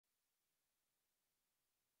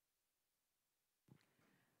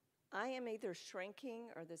I am either shrinking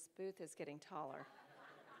or this booth is getting taller.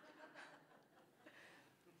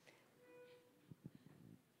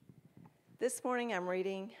 This morning I'm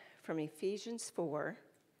reading from Ephesians 4,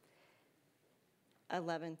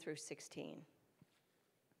 11 through 16.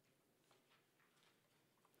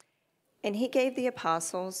 And he gave the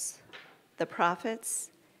apostles, the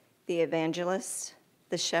prophets, the evangelists,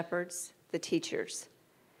 the shepherds, the teachers,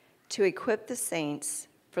 to equip the saints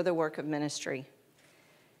for the work of ministry,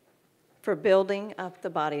 for building up the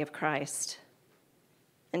body of Christ,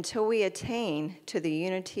 until we attain to the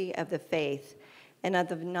unity of the faith and of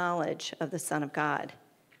the knowledge of the Son of God,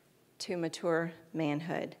 to mature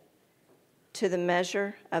manhood, to the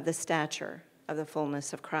measure of the stature of the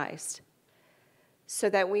fullness of Christ, so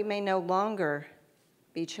that we may no longer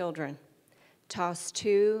be children, tossed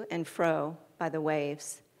to and fro by the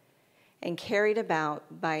waves, and carried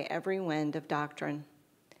about by every wind of doctrine,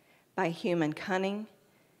 by human cunning,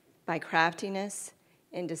 by craftiness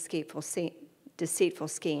and deceitful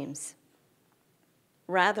schemes.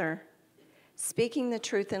 Rather, speaking the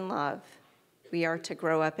truth in love, we are to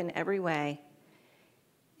grow up in every way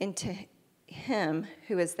into him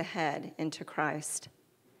who is the head, into Christ,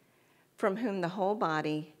 from whom the whole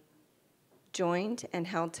body, joined and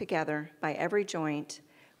held together by every joint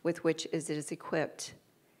with which it is equipped,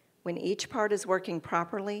 when each part is working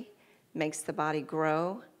properly, makes the body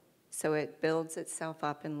grow so it builds itself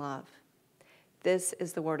up in love. This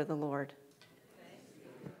is the word of the Lord.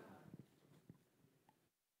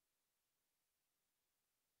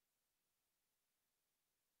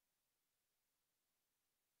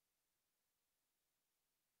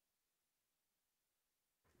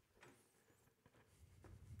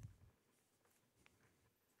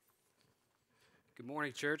 Good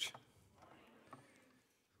morning, church.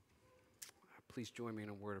 Please join me in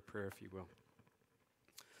a word of prayer, if you will.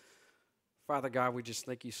 Father God, we just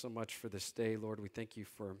thank you so much for this day, Lord. We thank you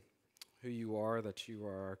for who you are, that you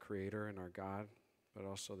are our creator and our God, but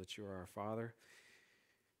also that you are our Father,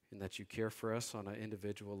 and that you care for us on an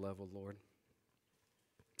individual level, Lord.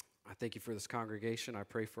 I thank you for this congregation. I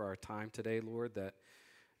pray for our time today, Lord, that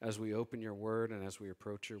as we open your word and as we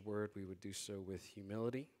approach your word, we would do so with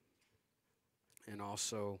humility and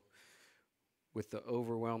also with the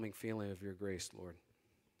overwhelming feeling of your grace, Lord,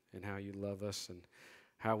 and how you love us, and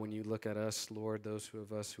how when you look at us, Lord, those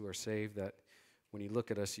of us who are saved, that when you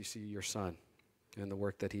look at us, you see your Son and the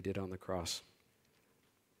work that he did on the cross.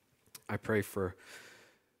 I pray for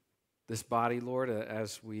this body, Lord,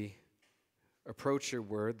 as we approach your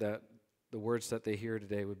word, that the words that they hear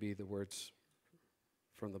today would be the words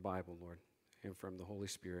from the Bible, Lord, and from the Holy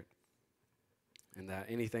Spirit, and that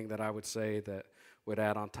anything that I would say that would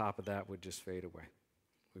add on top of that would just fade away.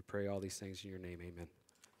 We pray all these things in your name, amen.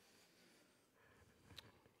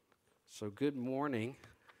 So good morning.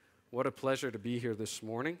 What a pleasure to be here this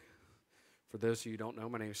morning. For those of you who don't know,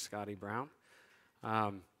 my name is Scotty Brown.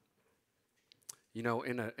 In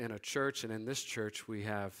a church, and in this church, we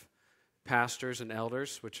have pastors and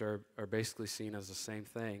elders, which are basically seen as the same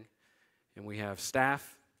thing. And we have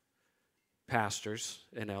staff pastors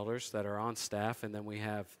and elders that are on staff, and then we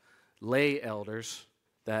have lay elders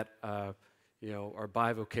that are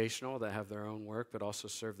bivocational, that have their own work, but also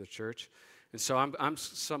serve the church. And so I'm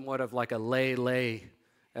somewhat of like a lay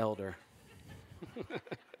elder.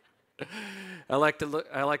 I like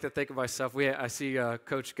to think of myself. I see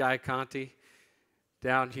Coach Guy Conti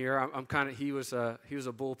down here. He was a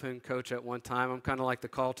bullpen coach at one time. I'm kind of like the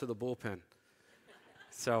call to the bullpen.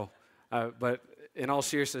 So, but in all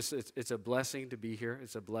seriousness, it's a blessing to be here.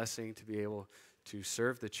 It's a blessing to be able to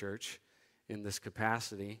serve the church in this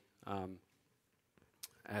capacity.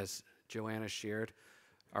 As Joanna shared,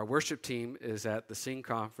 our worship team is at the Sing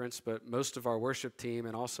Conference, but most of our worship team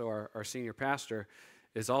and also our senior pastor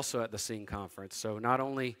is also at the Sing Conference. So not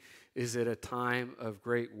only is it a time of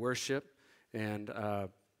great worship and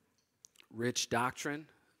rich doctrine,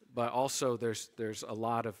 but also there's a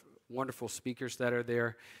lot of wonderful speakers that are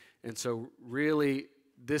there. And so really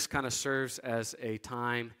this kind of serves as a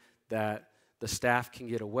time that the staff can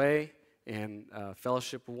get away and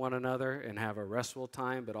fellowship with one another and have a restful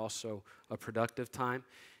time, but also a productive time.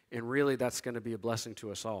 And really that's going to be a blessing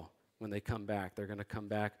to us all when they come back. They're going to come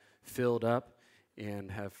back filled up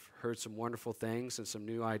and have heard some wonderful things and some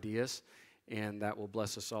new ideas, and that will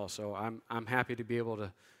bless us all. So I'm happy to be able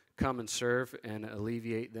to come and serve and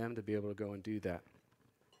alleviate them to be able to go and do that.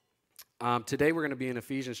 Today we're going to be in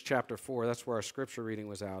Ephesians chapter 4. That's where our scripture reading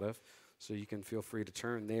was out of, so you can feel free to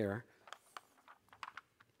turn there.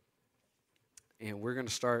 And we're going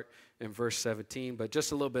to start in verse 17, but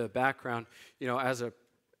just a little bit of background. As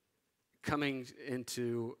coming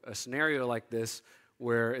into a scenario like this,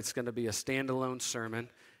 where it's going to be a standalone sermon,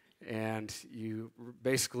 and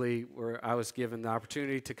I was given the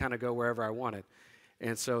opportunity to kind of go wherever I wanted.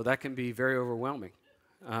 And so that can be very overwhelming.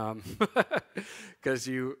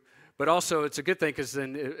 But also it's a good thing, because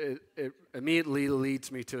then it immediately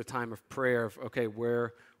leads me to a time of prayer of, okay,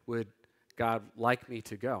 where would God like me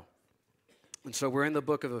to go? And so we're in the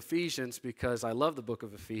book of Ephesians because I love the book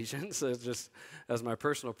of Ephesians, just as my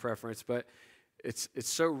personal preference, but it's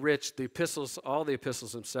so rich. The epistles, all the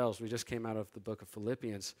epistles themselves, we just came out of the book of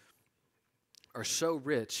Philippians, are so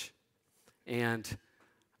rich, and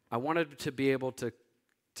I wanted to be able to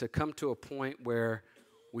come to a point where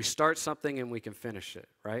we start something and we can finish it,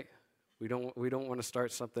 right? We don't want to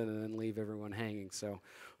start something and then leave everyone hanging. So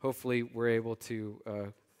hopefully we're able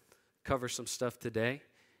to cover some stuff today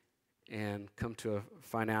and come to a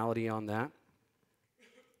finality on that.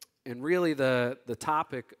 And really the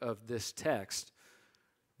topic of this text,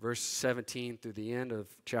 verse 17 through the end of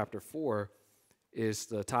chapter 4, is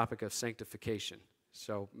the topic of sanctification.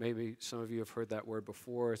 So maybe some of you have heard that word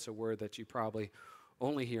before. It's a word that you probably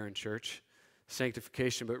only hear in church,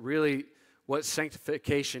 sanctification. But really what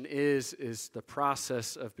sanctification is the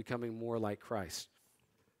process of becoming more like Christ.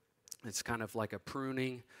 It's kind of like a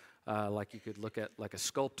pruning, like you could look at like a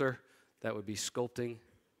sculptor that would be sculpting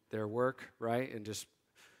their work, right? And just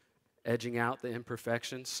edging out the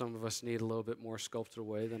imperfections. Some of us need a little bit more sculpted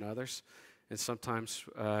away than others. And sometimes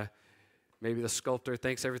maybe the sculptor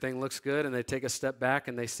thinks everything looks good, and they take a step back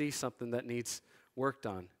and they see something that needs worked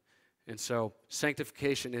on. And so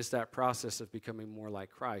sanctification is that process of becoming more like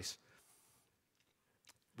Christ.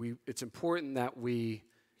 It's important that we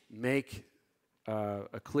make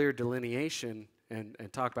a clear delineation and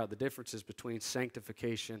talk about the differences between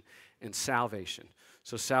sanctification and salvation.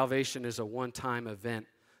 So salvation is a one-time event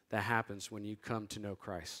that happens when you come to know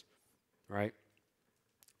Christ, right?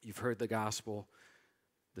 You've heard the gospel,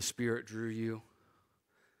 the Spirit drew you,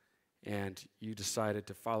 and you decided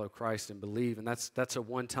to follow Christ and believe, and that's a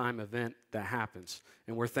one-time event that happens,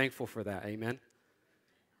 and we're thankful for that, amen?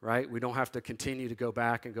 Right? We don't have to continue to go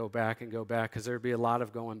back and go back and go back, because there'd be a lot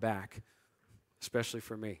of going back, especially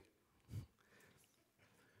for me.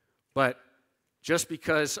 But just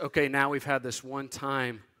because, okay, now we've had this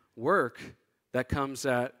one-time work that comes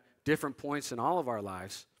at different points in all of our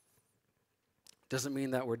lives, doesn't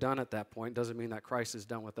mean that we're done at that point, doesn't mean that Christ is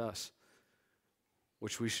done with us,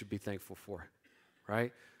 which we should be thankful for,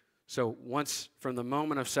 right? So once from the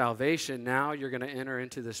moment of salvation, now you're going to enter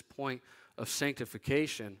into this point of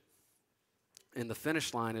sanctification, and the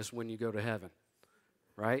finish line is when you go to heaven,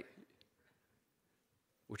 right?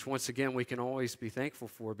 Which once again we can always be thankful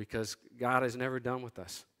for, because God is never done with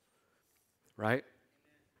us, right?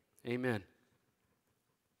 Amen.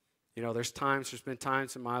 You know, there's been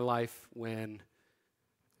times in my life when,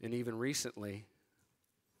 and even recently,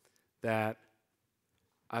 that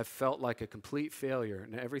I've felt like a complete failure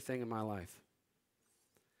in everything in my life.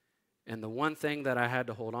 And the one thing that I had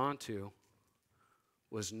to hold on to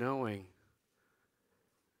was knowing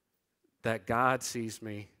that God sees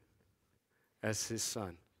me as his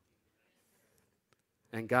son.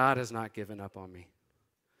 And God has not given up on me.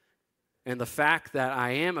 And the fact that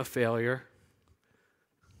I am a failure,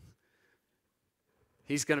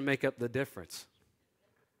 he's going to make up the difference.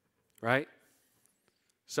 Right?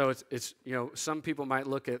 So it's you know, some people might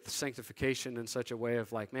look at sanctification in such a way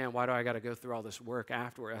of like, man, why do I got to go through all this work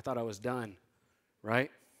afterward? I thought I was done.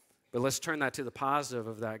 Right? But let's turn that to the positive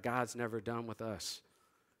of that. God's never done with us.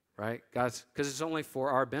 Right? Because it's only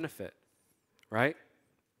for our benefit. Right?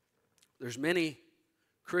 There's many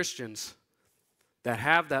Christians that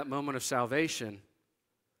have that moment of salvation,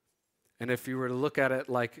 and if you were to look at it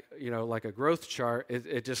like, you know, like a growth chart,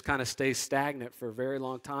 it just kind of stays stagnant for a very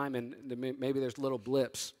long time, and maybe there's little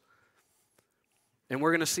blips. And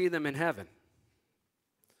we're going to see them in heaven.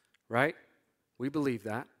 Right? We believe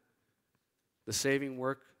that. The saving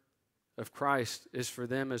work of Christ is for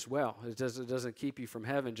them as well. It doesn't keep you from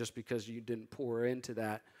heaven just because you didn't pour into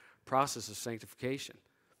that process of sanctification.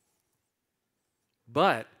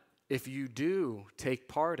 But if you do take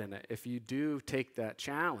part in it, if you do take that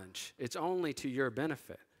challenge, it's only to your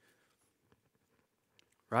benefit.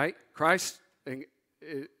 Right? Christ,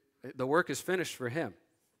 the work is finished for him.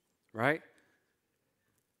 Right?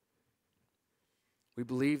 We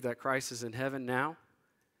believe that Christ is in heaven now,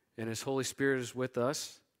 and his Holy Spirit is with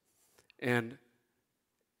us. And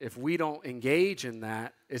if we don't engage in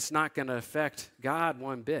that, it's not going to affect God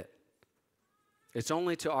one bit. It's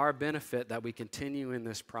only to our benefit that we continue in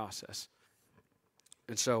this process.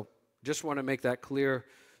 And so just want to make that clear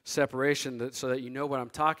separation so that you know what I'm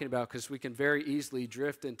talking about, because we can very easily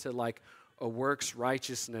drift into like a works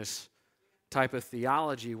righteousness type of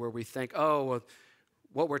theology where we think, oh, well,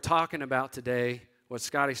 what we're talking about today, what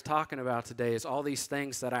Scotty's talking about today is all these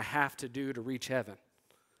things that I have to do to reach heaven.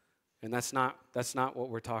 And that's not what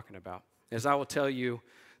we're talking about. As I will tell you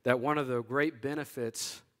that one of the great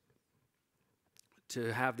benefits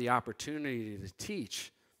to have the opportunity to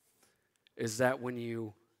teach is that when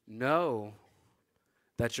you know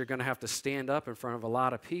that you're going to have to stand up in front of a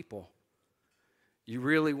lot of people, you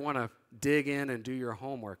really want to dig in and do your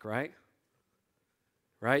homework, right?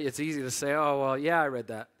 Right? It's easy to say, oh, well, yeah, I read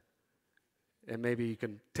that. And maybe you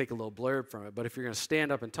can take a little blurb from it. But if you're going to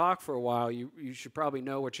stand up and talk for a while, you should probably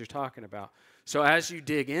know what you're talking about. So as you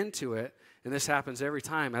dig into it, and this happens every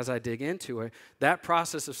time as I dig into it, that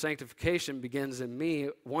process of sanctification begins in me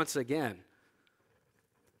once again.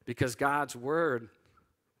 Because God's word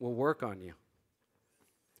will work on you.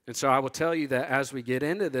 And so I will tell you that as we get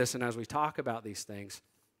into this and as we talk about these things,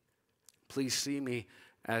 please see me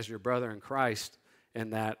as your brother in Christ,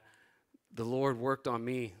 and that the Lord worked on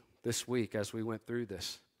me this week as we went through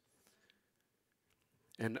this.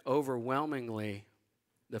 And overwhelmingly,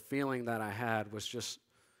 the feeling that I had was just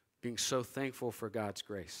being so thankful for God's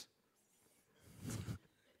grace.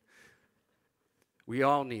 We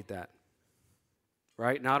all need that,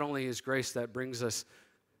 right? Not only His grace that brings us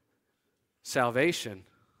salvation,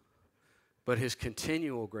 but His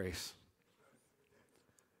continual grace.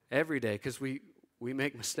 Every day, because we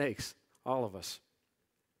make mistakes, all of us.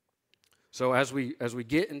 So as we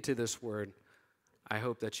get into this word, I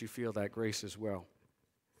hope that you feel that grace as well.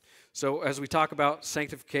 So as we talk about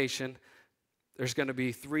sanctification, there's going to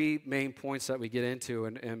be three main points that we get into,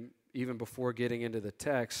 and even before getting into the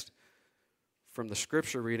text, from the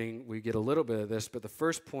scripture reading, we get a little bit of this, but the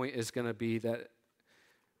first point is going to be that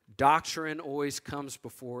doctrine always comes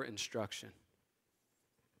before instruction.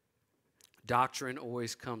 Doctrine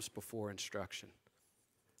always comes before instruction.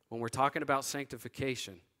 When we're talking about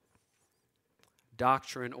sanctification,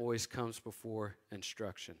 doctrine always comes before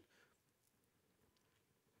instruction.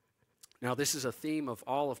 Now, this is a theme of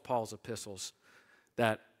all of Paul's epistles,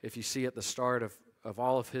 that if you see at the start of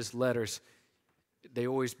all of his letters, they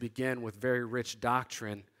always begin with very rich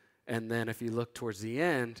doctrine, and then if you look towards the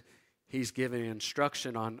end, he's giving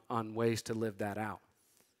instruction on ways to live that out.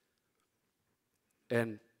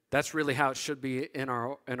 And that's really how it should be in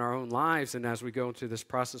our own lives, and as we go into this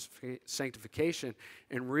process of sanctification,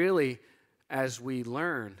 and really as we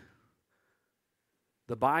learn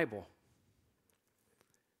the Bible,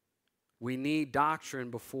 we need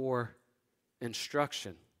doctrine before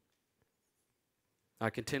instruction.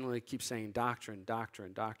 I continually keep saying doctrine,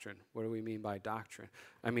 doctrine, doctrine. What do we mean by doctrine?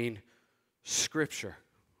 I mean Scripture,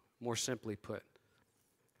 more simply put.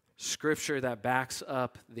 Scripture that backs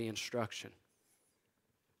up the instruction.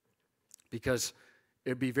 Because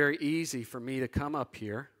it'd be very easy for me to come up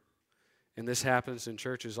here, and this happens in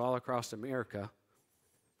churches all across America,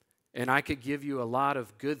 and I could give you a lot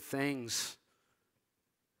of good things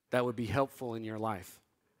that would be helpful in your life.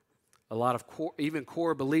 A lot of even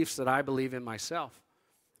core beliefs that I believe in myself,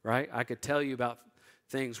 right? I could tell you about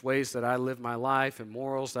things, ways that I live my life and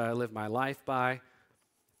morals that I live my life by.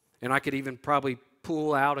 And I could even probably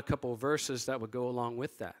pull out a couple of verses that would go along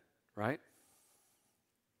with that, right?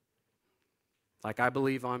 Like I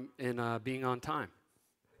believe in being on time.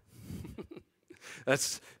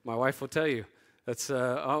 That's, my wife will tell you, that's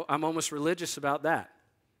I'm almost religious about that.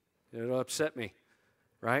 It'll upset me,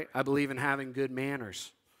 right? I believe in having good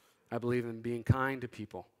manners. I believe in being kind to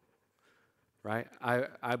people, right?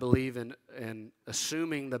 I believe in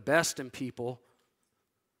assuming the best in people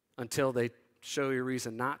until they show you a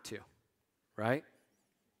reason not to, right?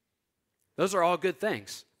 Those are all good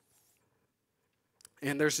things.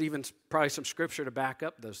 And there's even probably some scripture to back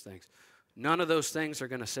up those things. None of those things are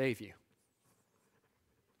going to save you,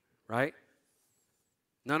 right?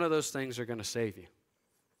 None of those things are going to save you.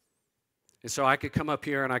 And so I could come up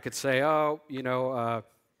here and I could say,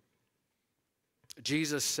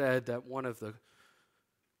 Jesus said that one of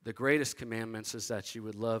the greatest commandments is that you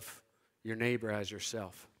would love your neighbor as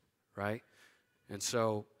yourself, right? And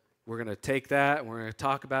so we're going to take that and we're going to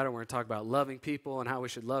talk about it. We're going to talk about loving people and how we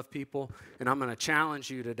should love people. And I'm going to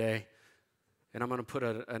challenge you today, and I'm going to put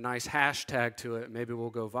a nice hashtag to it. Maybe we'll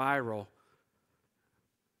go viral.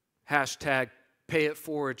 Hashtag Pay It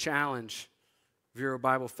Forward Challenge, Vero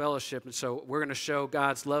Bible Fellowship. And so we're going to show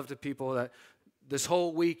God's love to people that this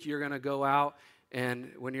whole week you're going to go out,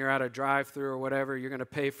 and when you're at a drive-thru or whatever, you're going to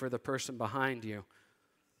pay for the person behind you.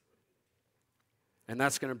 And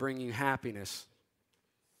that's going to bring you happiness.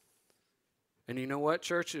 And you know what,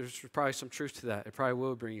 church? There's probably some truth to that. It probably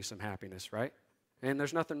will bring you some happiness, right? And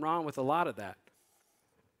there's nothing wrong with a lot of that.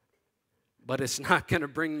 But it's not going to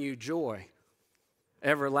bring you joy.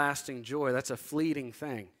 everlasting joy. That's a fleeting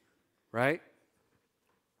thing, right?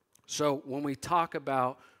 So when we talk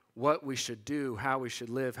about what we should do, how we should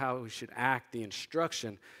live, how we should act, the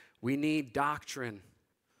instruction, we need doctrine,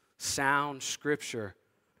 sound scripture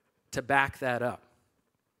to back that up.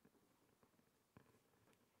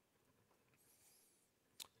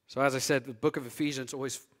 So as I said, the book of Ephesians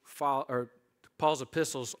always follow, or Paul's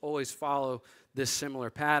epistles always follow this similar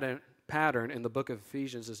pattern, and the book of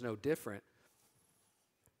Ephesians is no different.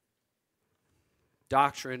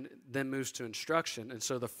 Doctrine then moves to instruction, and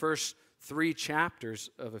so the first 3 chapters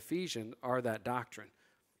of Ephesians are that doctrine.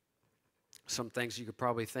 Some things you could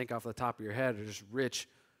probably think off the top of your head are just rich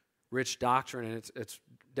doctrine, and it's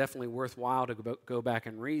definitely worthwhile to go back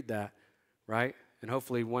and read that, right? And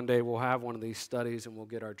hopefully one day we'll have one of these studies and we'll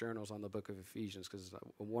get our journals on the book of Ephesians because it's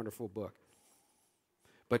a wonderful book.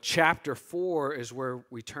 But chapter 4 is where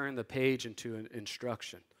we turn the page into an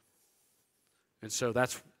instruction. And so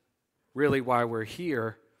that's really why we're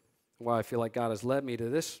here, why I feel like God has led me to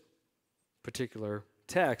this particular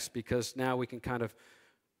text, because now we can kind of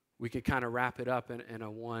wrap it up in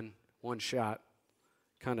a one-shot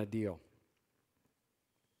kind of deal.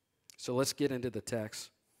 So let's get into the text,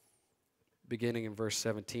 beginning in verse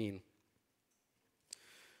 17.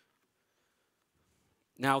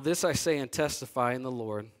 Now this I say and testify in the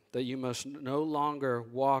Lord, that you must no longer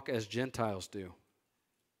walk as Gentiles do,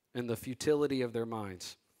 in the futility of their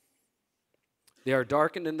minds. They are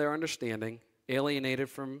darkened in their understanding, alienated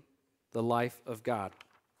from the life of God,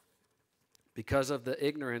 because of the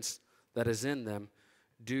ignorance that is in them,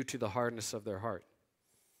 due to the hardness of their heart.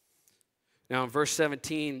 Now in verse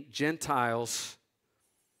 17, Gentiles,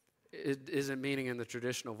 it isn't meaning in the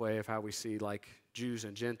traditional way of how we see like Jews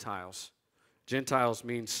and Gentiles. Gentiles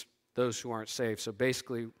means those who aren't saved. So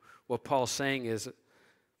basically what Paul's saying is,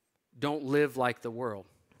 don't live like the world,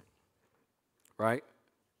 right?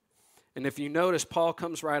 And if you notice, Paul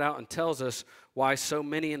comes right out and tells us why so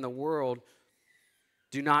many in the world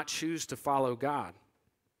do not choose to follow God.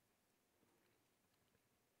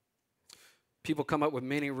 People come up with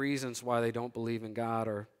many reasons why they don't believe in God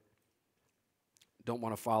or don't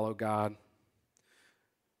want to follow God.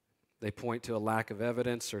 They point to a lack of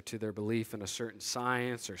evidence or to their belief in a certain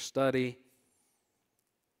science or study.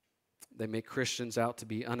 They make Christians out to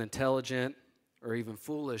be unintelligent or even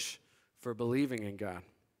foolish for believing in God.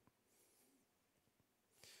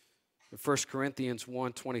 In 1 Corinthians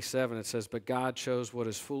 1:27, it says, "But God chose what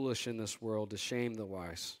is foolish in this world to shame the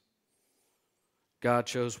wise. God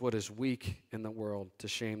chose what is weak in the world to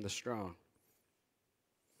shame the strong."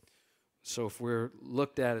 So if we're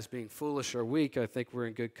looked at as being foolish or weak, I think we're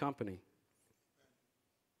in good company.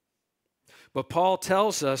 But Paul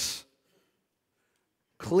tells us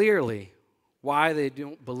clearly why they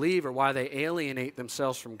don't believe or why they alienate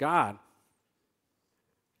themselves from God.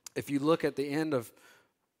 If you look at the end of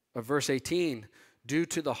verse 18, due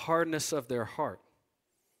to the hardness of their heart.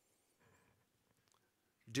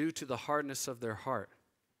 Due to the hardness of their heart.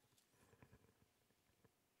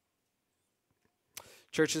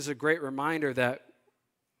 Church, is a great reminder that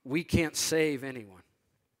we can't save anyone.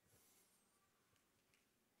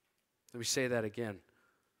 Let me say that again.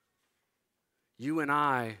 You and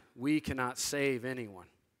I, we cannot save anyone.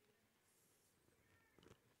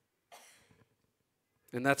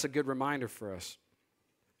 And that's a good reminder for us.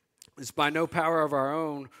 It's by no power of our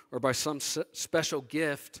own or by some special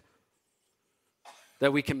gift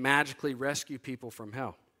that we can magically rescue people from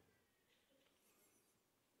hell.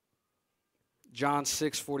 John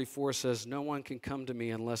 6:44 says, "No one can come to me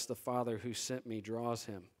unless the Father who sent me draws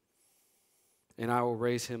him, and I will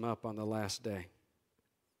raise him up on the last day."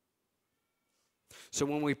 So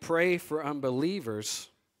when we pray for unbelievers,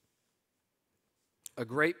 a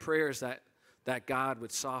great prayer is that God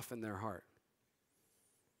would soften their heart.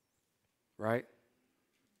 Right?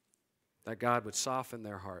 That God would soften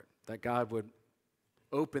their heart. That God would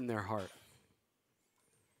open their heart.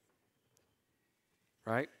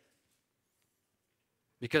 Right?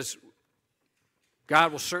 Because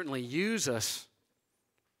God will certainly use us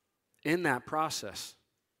in that process.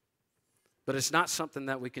 But it's not something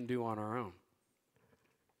that we can do on our own.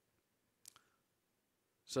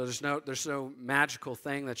 So there's no magical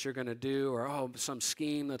thing that you're going to do or some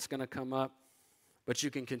scheme that's going to come up. But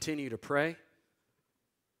you can continue to pray.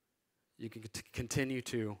 You can continue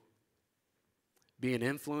to be an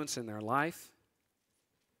influence in their life.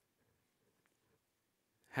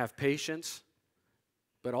 Have patience.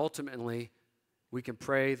 But ultimately, we can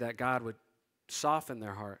pray that God would soften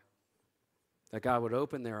their heart. That God would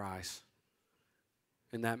open their eyes.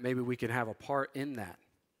 And that maybe we can have a part in that.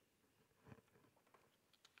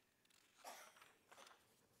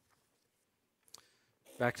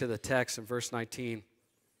 back to the text in verse 19,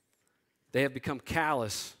 they have become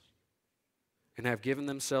callous and have given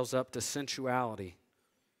themselves up to sensuality,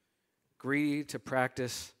 greedy to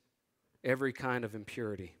practice every kind of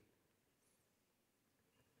impurity.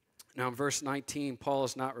 Now, in verse 19, Paul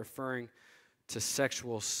is not referring to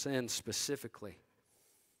sexual sin specifically.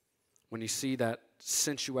 When you see that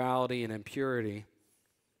sensuality and impurity,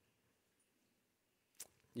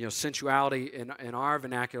 sensuality in our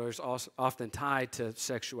vernacular is also often tied to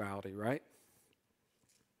sexuality, right?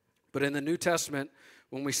 But in the New Testament,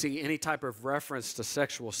 when we see any type of reference to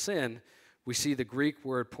sexual sin, we see the Greek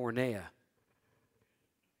word porneia.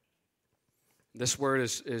 This word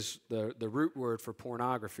is the root word for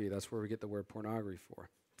pornography. That's where we get the word pornography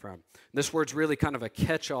from. This word's really kind of a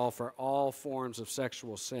catch-all for all forms of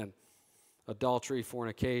sexual sin. Adultery,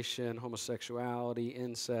 fornication, homosexuality,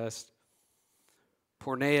 incest.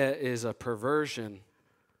 Porneia is a perversion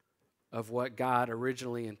of what God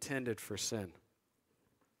originally intended for sin.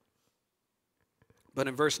 But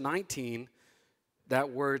in verse 19, that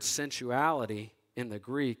word sensuality in the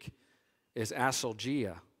Greek is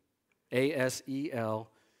aselgeia. Aselgeia.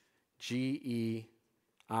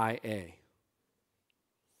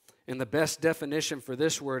 And the best definition for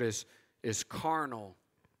this word is carnal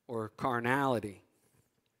or carnality.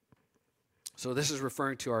 So this is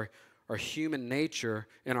referring to our human nature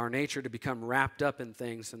and our nature to become wrapped up in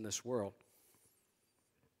things in this world.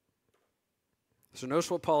 So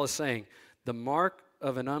notice what Paul is saying. The mark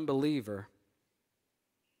of an unbeliever,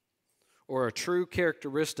 or a true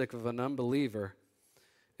characteristic of an unbeliever,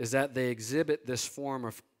 is that they exhibit this form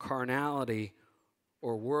of carnality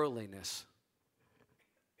or worldliness.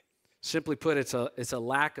 Simply put, it's a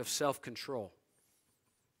lack of self-control,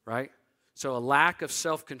 right? So a lack of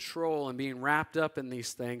self-control and being wrapped up in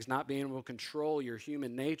these things, not being able to control your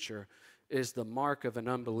human nature, is the mark of an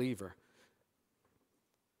unbeliever.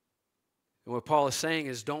 And what Paul is saying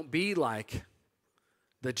is, don't be like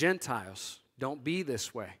the Gentiles. Don't be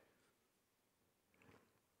this way.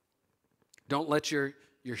 Don't let your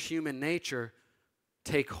human nature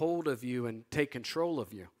take hold of you and take control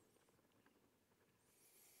of you.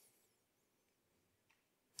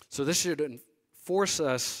 So this should force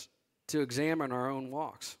us to examine our own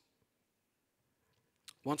walks.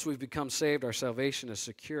 Once we've become saved, our salvation is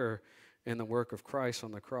secure in the work of Christ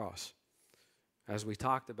on the cross. As we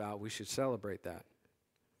talked about, we should celebrate that.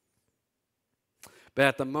 But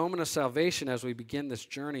at the moment of salvation, as we begin this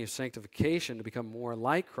journey of sanctification to become more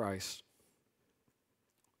like Christ,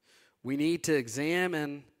 we need to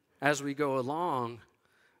examine, as we go along,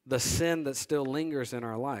 the sin that still lingers in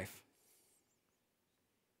our life.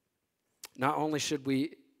 Not only should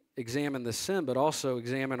we examine the sin, but also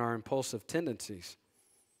examine our impulsive tendencies.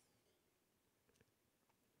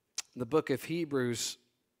 In the book of Hebrews,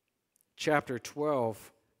 chapter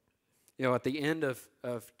 12, at the end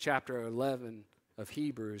of chapter 11 of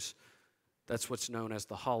Hebrews, that's what's known as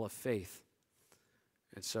the Hall of Faith.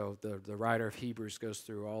 And so the writer of Hebrews goes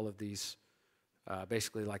through all of these,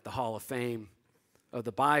 basically like the Hall of Fame of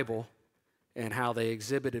the Bible, and how they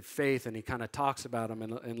exhibited faith, and he kind of talks about them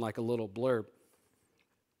in like a little blurb.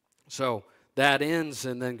 So that ends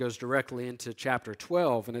and then goes directly into chapter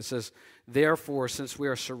 12, and it says, "Therefore, since we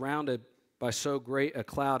are surrounded by so great a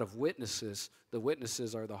cloud of witnesses," the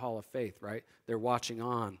witnesses are the Hall of Faith, right? They're watching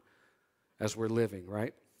on as we're living,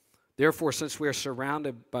 right? "Therefore, since we are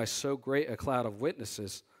surrounded by so great a cloud of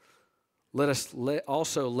witnesses, let us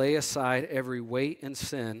also lay aside every weight and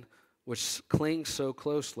sin which clings so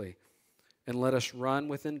closely, and let us run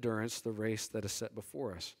with endurance the race that is set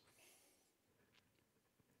before us."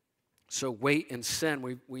 So weight and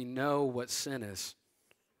sin, we know what sin is,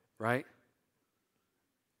 right?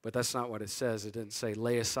 But that's not what it says. It didn't say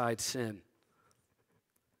lay aside sin.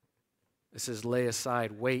 It says lay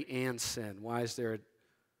aside weight and sin. Why is that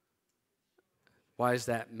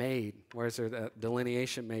made? Why is there that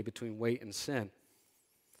delineation made between weight and sin?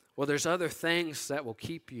 Well, there's other things that will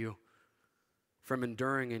keep you from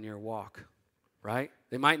enduring in your walk, right?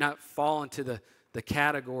 They might not fall into the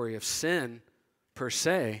category of sin per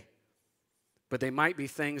se, but they might be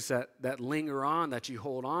things that linger on, that you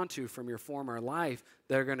hold on to from your former life,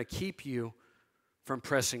 that are going to keep you from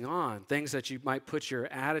pressing on. Things that you might put your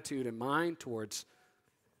attitude and mind towards.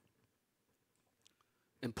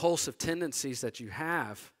 Impulsive tendencies that you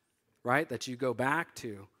have, right, that you go back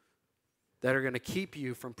to, that are going to keep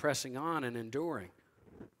you from pressing on and enduring.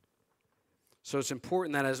 So it's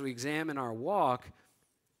important that as we examine our walk,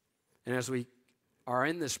 and as we are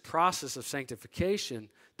in this process of sanctification,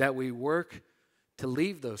 that we work to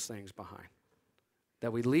leave those things behind,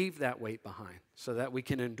 that we leave that weight behind so that we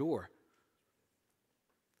can endure.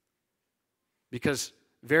 Because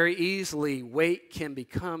very easily weight can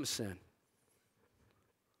become sin.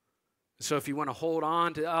 So if you want to hold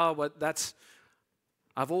on to,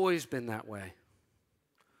 I've always been that way.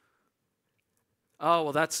 Oh,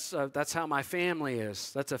 well, that's how my family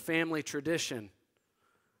is. That's a family tradition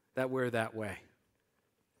that we're that way.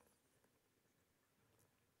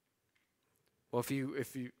 Well,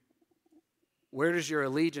 where does your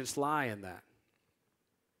allegiance lie in that?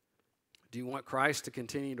 Do you want Christ to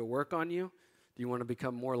continue to work on you? Do you want to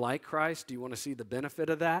become more like Christ? Do you want to see the benefit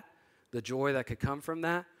of that, the joy that could come from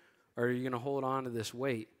that? Or are you going to hold on to this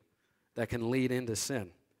weight that can lead into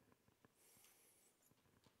sin?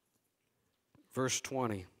 Verse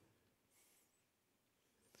 20.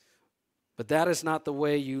 But that is not the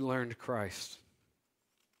way you learned Christ.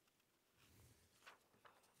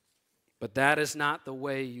 But that is not the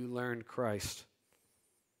way you learned Christ.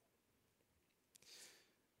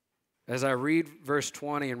 As I read verse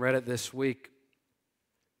 20 and read it this week,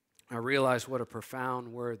 I realized what a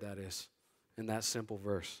profound word that is in that simple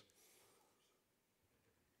verse.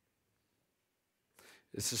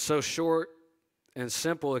 This is so short and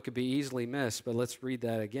simple it could be easily missed, but let's read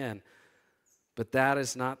that again. But that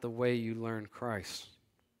is not the way you learn Christ.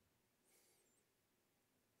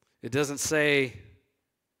 It doesn't say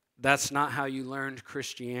that's not how you learned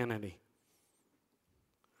Christianity.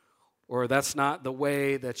 Or that's not the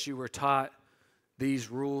way that you were taught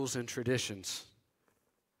these rules and traditions.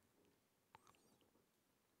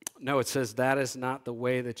 No, it says that is not the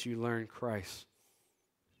way that you learn Christ.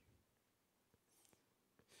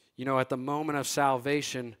 You know, at the moment of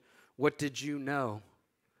salvation, what did you know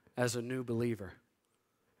as a new believer?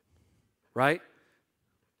 Right?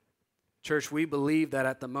 Church, we believe that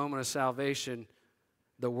at the moment of salvation,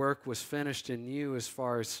 the work was finished in you as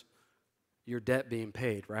far as your debt being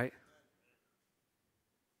paid, right?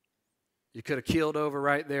 You could have keeled over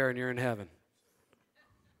right there and you're in heaven.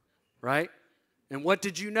 Right? And what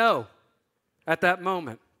did you know at that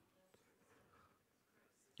moment?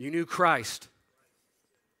 You knew Christ.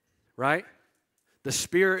 Right? The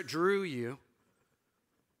Spirit drew you.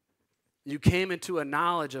 You came into a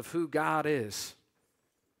knowledge of who God is.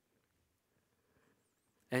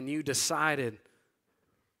 And you decided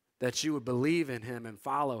that you would believe in Him and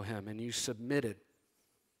follow Him, and you submitted.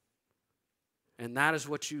 And that is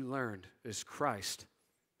what you learned, is Christ.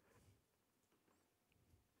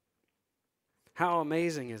 How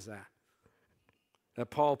amazing is that? That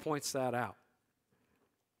Paul points that out.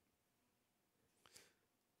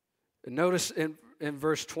 And notice in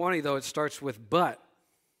verse 20, though, it starts with but.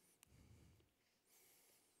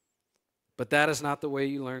 But that is not the way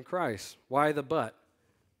you learn Christ. Why the but?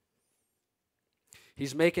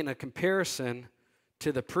 He's making a comparison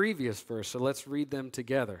to the previous verse, so let's read them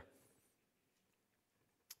together.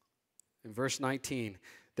 In verse 19,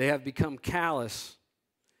 they have become callous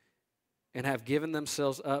and have given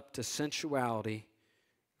themselves up to sensuality,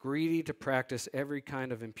 greedy to practice every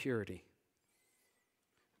kind of impurity.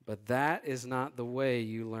 But that is not the way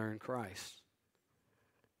you learn Christ.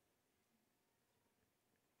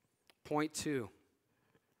 Point 2.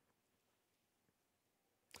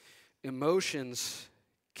 Emotions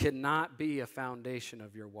cannot be a foundation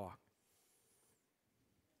of your walk.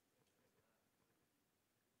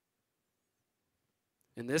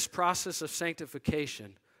 In this process of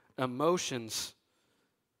sanctification, emotions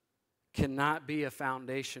cannot be a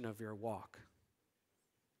foundation of your walk.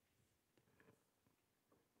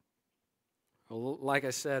 Well, like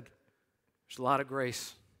I said, there's a lot of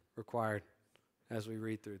grace required as we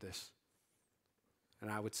read through this. And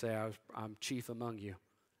I would say I'm chief among you,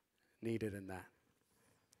 needed in that.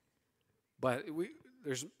 But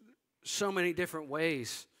there's so many different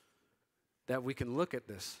ways that we can look at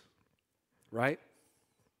this, right?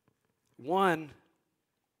 One,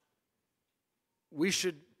 we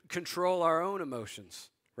should control our own emotions,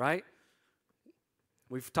 right?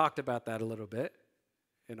 We've talked about that a little bit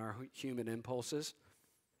in our human impulses.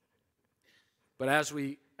 But as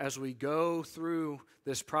we go through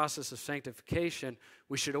this process of sanctification,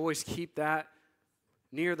 we should always keep that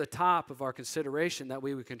near the top of our consideration, that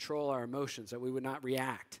we would control our emotions, that we would not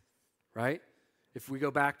react, right? If we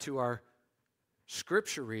go back to our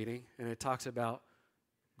scripture reading, and it talks about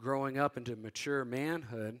growing up into mature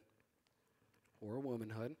manhood or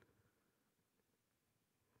womanhood,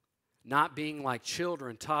 not being like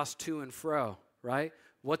children tossed to and fro, right?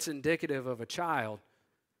 What's indicative of a child?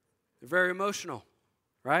 They're very emotional,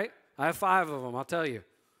 right? I have 5 of them, I'll tell you.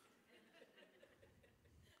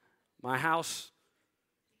 My house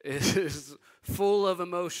is full of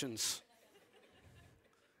emotions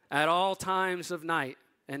at all times of night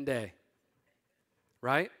and day,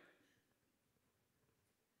 right?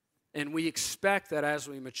 And we expect that as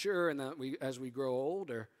we mature and as we grow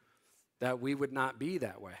older, that we would not be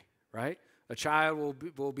that way, right? A child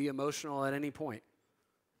will be emotional at any point.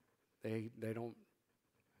 They don't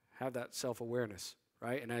have that self-awareness,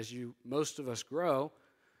 right? And as most of us grow,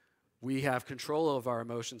 we have control of our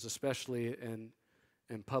emotions, especially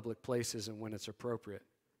in public places and when it's appropriate.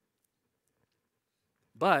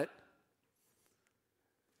 But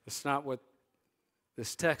it's not what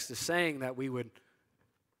this text is saying, that we would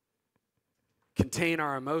contain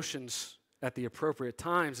our emotions at the appropriate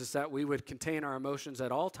times. Is that we would contain our emotions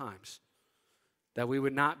at all times, that we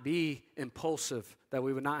would not be impulsive, that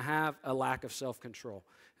we would not have a lack of self-control.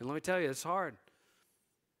 And let me tell you, it's hard.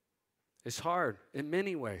 It's hard in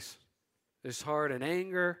many ways. It's hard in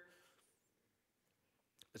anger.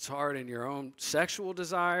 It's hard in your own sexual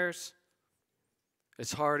desires.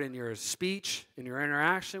 It's hard in your speech, in your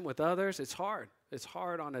interaction with others. It's hard. It's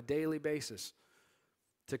hard on a daily basis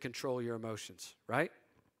to control your emotions, right?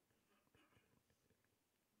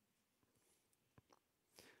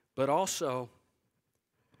 But also,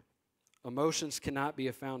 emotions cannot be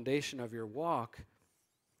a foundation of your walk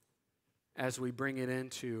as we bring it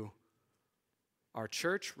into our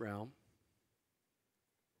church realm.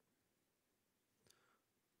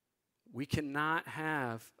 We cannot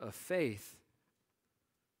have a faith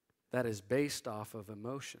that is based off of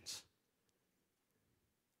emotions.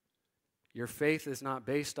 Your faith is not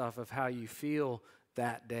based off of how you feel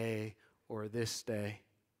that day or this day,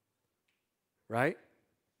 right?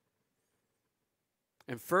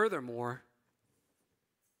 And furthermore,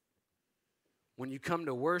 when you come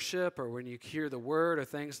to worship or when you hear the word or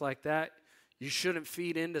things like that, you shouldn't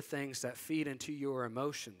feed into things that feed into your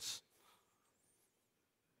emotions.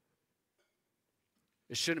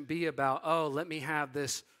 It shouldn't be about, oh, let me have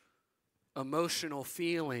this emotional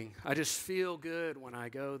feeling. I just feel good when I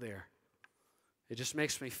go there. It just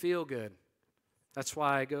makes me feel good. That's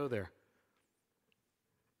why I go there.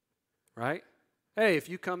 Right? Hey, if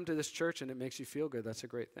you come to this church and it makes you feel good, that's a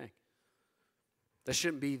great thing. That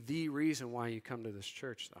shouldn't be the reason why you come to this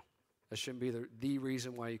church, though. That shouldn't be the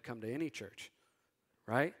reason why you come to any church.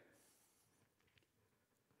 Right?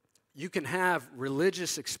 You can have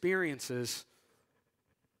religious experiences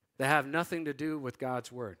that have nothing to do with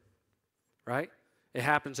God's word. Right? It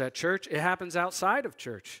happens at church. It happens outside of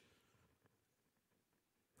church.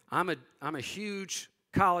 I'm a huge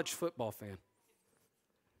college football fan.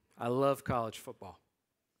 I love college football.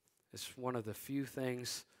 It's one of the few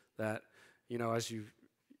things that, as you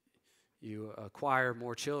acquire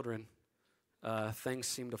more children, things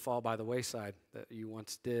seem to fall by the wayside that you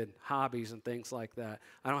once did, hobbies and things like that.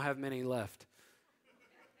 I don't have many left.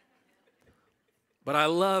 But I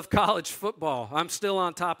love college football. I'm still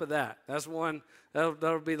on top of that. That's one,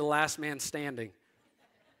 that'll be the last man standing.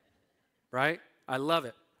 Right? I love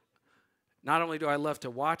it. Not only do I love to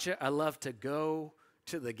watch it, I love to go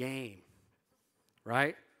to the game.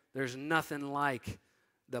 Right? There's nothing like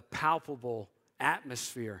the palpable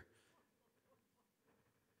atmosphere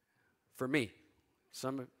for me.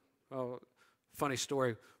 Funny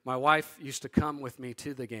story. My wife used to come with me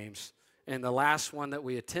to the games. And the last one that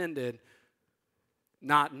we attended,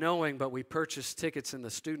 not knowing, but we purchased tickets in the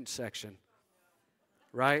student section,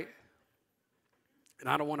 right? And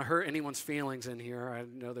I don't want to hurt anyone's feelings in here. I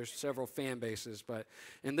know there's several fan bases, but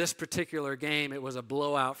in this particular game, it was a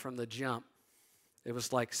blowout from the jump. It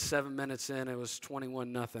was like 7 minutes in, it was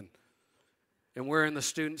 21-0. And we're in the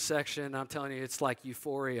student section. I'm telling you, it's like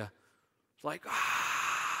euphoria. It's like,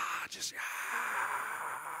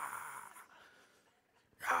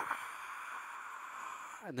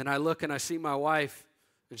 And then I look and I see my wife,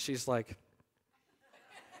 and she's like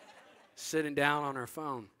sitting down on her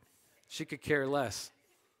phone. She could care less,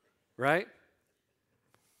 right?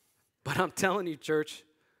 But I'm telling you, church,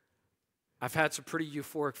 I've had some pretty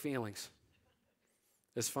euphoric feelings,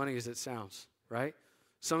 as funny as it sounds, right?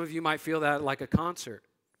 Some of you might feel that like a concert,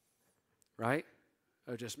 right?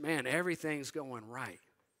 Or just, man, everything's going right.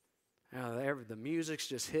 The music's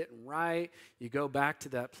just hitting right. You go back to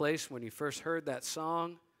that place when you first heard that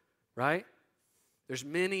song, right? There's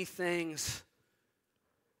many things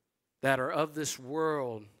that are of this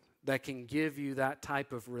world that can give you that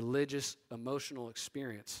type of religious, emotional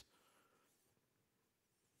experience.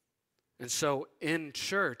 And so in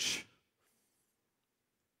church,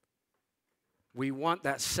 we want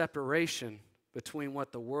that separation between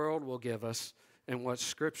what the world will give us and what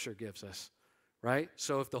Scripture gives us, right?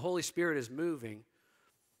 So if the Holy Spirit is moving,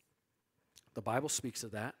 the Bible speaks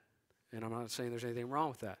of that, and I'm not saying there's anything wrong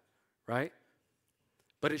with that, right?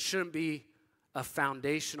 But it shouldn't be a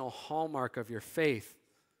foundational hallmark of your faith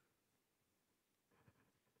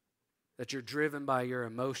that you're driven by your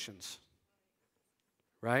emotions,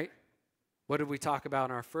 right? What did we talk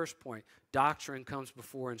about in our first point? Doctrine comes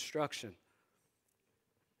before instruction.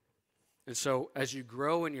 And so as you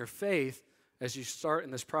grow in your faith, as you start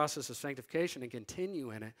in this process of sanctification and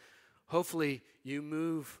continue in it, hopefully you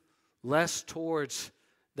move less towards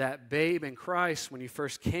that babe in Christ when you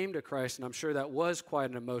first came to Christ, and I'm sure that was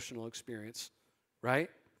quite an emotional experience,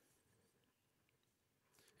 right?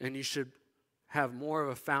 And you should have more of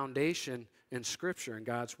a foundation in Scripture and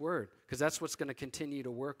God's Word, because that's what's going to continue to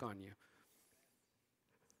work on you.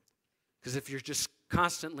 Because if you're just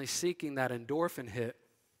constantly seeking that endorphin hit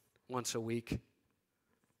once a week,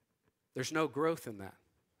 there's no growth in that.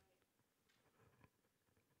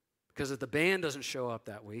 Because if the band doesn't show up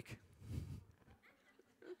that week,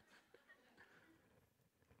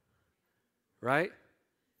 right?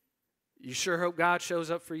 You sure hope God shows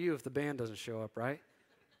up for you if the band doesn't show up, right?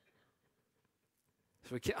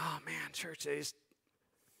 So we can't, oh man, church,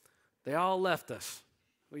 they all left us.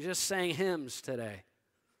 We just sang hymns today.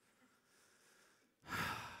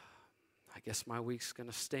 I guess my week's going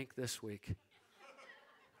to stink this week.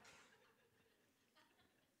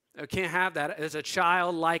 I can't have that as a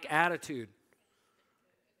childlike attitude,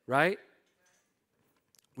 right?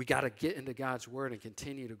 We got to get into God's Word and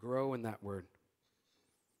continue to grow in that Word.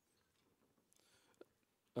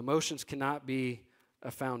 Emotions cannot be a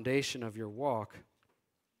foundation of your walk,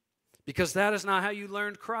 because that is not how you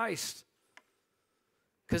learned Christ.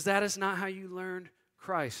 Because that is not how you learned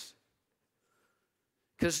Christ.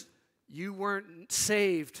 Because you weren't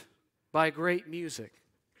saved by great music.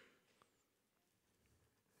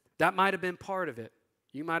 That might have been part of it.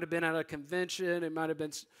 You might have been at a convention. It might have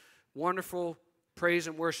been wonderful praise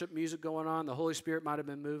and worship music going on. The Holy Spirit might have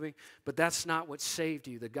been moving. But that's not what saved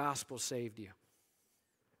you. The gospel saved you.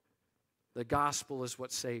 The gospel is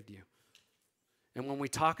what saved you. And when we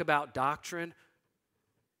talk about doctrine,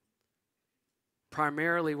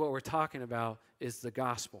 primarily what we're talking about is the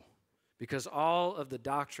gospel. Because all of the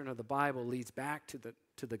doctrine of the Bible leads back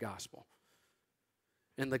to the gospel.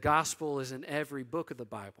 And the gospel is in every book of the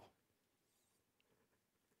Bible.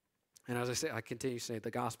 And as I say, I continue to say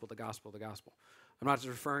the gospel, the gospel, the gospel. I'm not just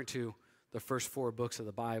referring to the first 4 books of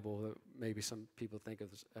the Bible that maybe some people think of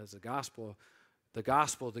as the gospel. The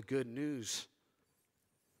gospel, the good news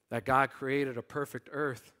that God created a perfect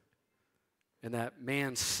earth and that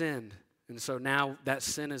man sinned. And so now that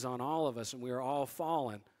sin is on all of us and we are all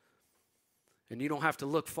fallen. And you don't have to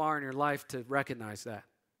look far in your life to recognize that,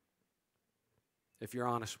 if you're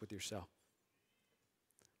honest with yourself.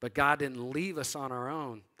 But God didn't leave us on our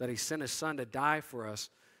own, that He sent His Son to die for us,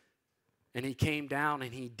 and He came down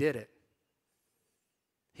and He did it.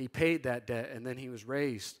 He paid that debt, and then He was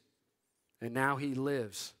raised, and now He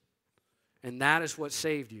lives. And that is what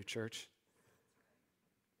saved you, church.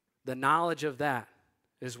 The knowledge of that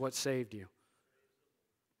is what saved you.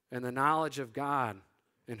 And the knowledge of God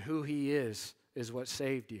and who He is what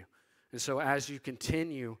saved you. And so as you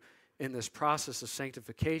continue in this process of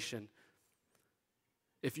sanctification,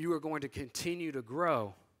 if you are going to continue to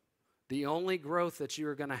grow, the only growth that you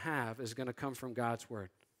are going to have is going to come from God's Word.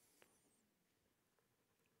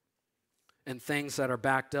 And things that are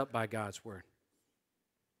backed up by God's Word.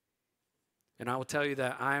 And I will tell you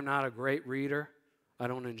that I am not a great reader. I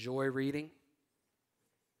don't enjoy reading.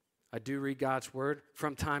 I do read God's Word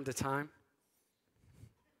from time to time.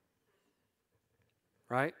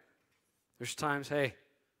 Right? There's times where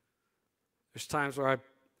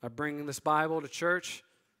I bring this Bible to church,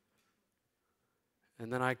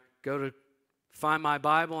 and then I go to find my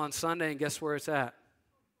Bible on Sunday, and guess where it's at?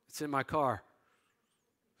 It's in my car.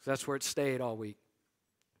 So that's where it stayed all week.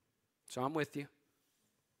 So I'm with you.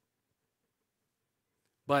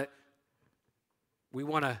 But we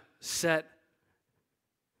want to set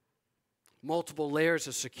multiple layers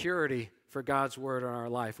of security for God's Word in our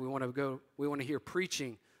life. We want to hear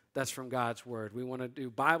preaching that's from God's Word. We want to do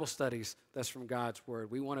Bible studies that's from God's Word.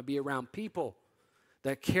 We want to be around people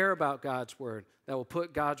that care about God's Word, that will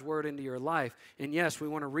put God's Word into your life. And yes, we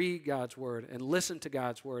want to read God's Word and listen to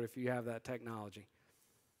God's Word if you have that technology.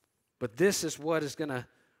 But this is what is going to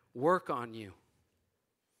work on you.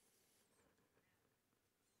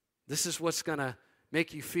 This is what's going to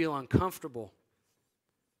make you feel uncomfortable.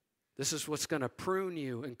 This is what's going to prune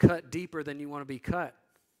you and cut deeper than you want to be cut.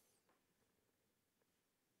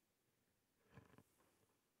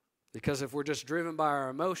 Because if we're just driven by our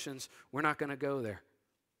emotions, we're not going to go there.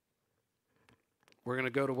 We're going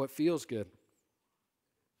to go to what feels good.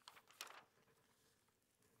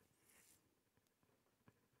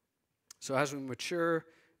 So as we mature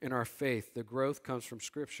in our faith, the growth comes from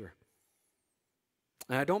Scripture.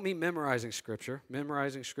 And I don't mean memorizing Scripture.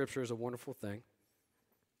 Memorizing Scripture is a wonderful thing.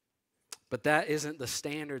 But that isn't the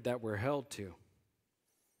standard that we're held to.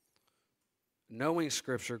 Knowing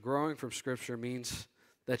Scripture, growing from Scripture means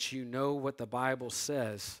that you know what the Bible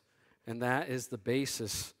says, and that is the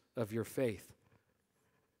basis of your faith.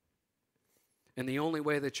 And the only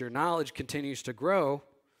way that your knowledge continues to grow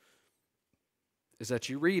is that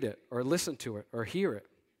you read it, or listen to it, or hear it.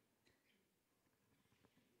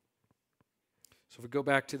 So if we go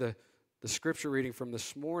back to the Scripture reading from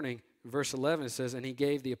this morning, verse 11, it says, "And he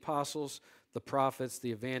gave the apostles, the prophets,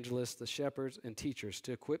 the evangelists, the shepherds, and teachers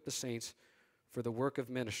to equip the saints for the work of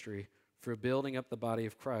ministry, for building up the body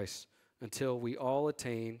of Christ, until we all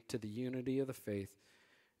attain to the unity of the faith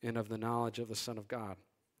and of the knowledge of the Son of God,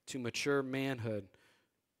 to mature manhood,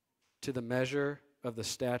 to the measure of the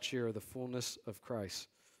stature of the fullness of Christ,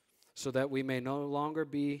 so that we may no longer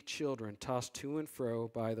be children tossed to and fro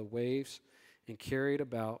by the waves and carried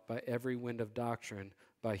about by every wind of doctrine,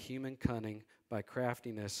 by human cunning, by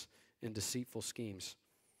craftiness and deceitful schemes.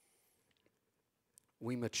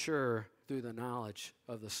 We mature through the knowledge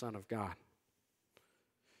of the Son of God."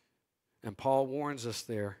 And Paul warns us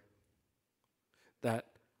there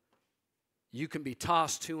that you can be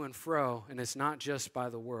tossed to and fro, and it's not just by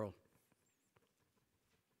the world.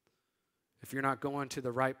 If you're not going to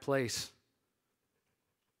the right place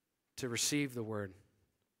to receive the word,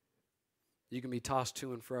 you can be tossed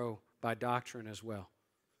to and fro by doctrine as well.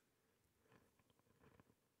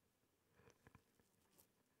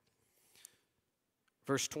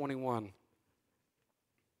 Verse 21,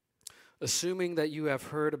 "Assuming that you have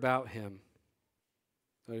heard about him,"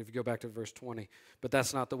 if you go back to verse 20, "but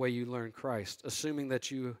that's not the way you learn Christ. Assuming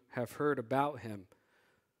that you have heard about him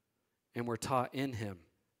and were taught in him,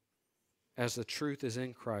 as the truth is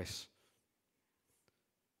in Christ,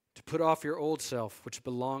 to put off your old self, which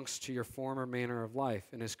belongs to your former manner of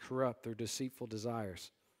life and is corrupt through deceitful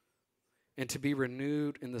desires, and to be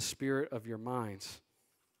renewed in the spirit of your minds,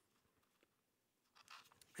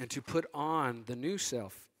 and to put on the new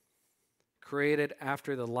self, created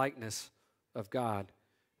after the likeness of God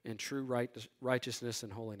in true righteousness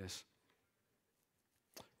and holiness."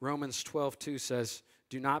 Romans 12:2 says,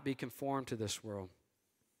 "Do not be conformed to this world,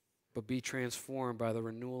 but be transformed by the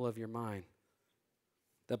renewal of your mind,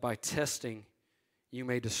 that by testing you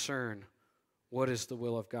may discern what is the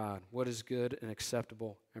will of God, what is good and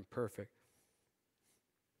acceptable and perfect."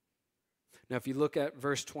 Now, if you look at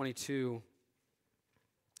verse 22,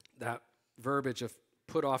 that verbiage of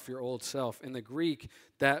 "put off your old self," in the Greek,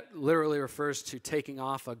 that literally refers to taking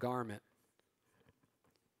off a garment.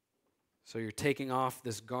 So you're taking off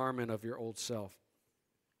this garment of your old self.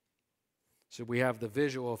 So we have the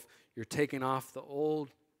visual of you're taking off the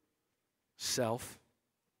old self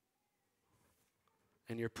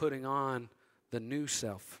and you're putting on the new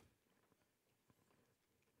self.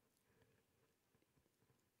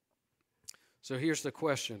 So here's the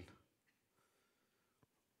question.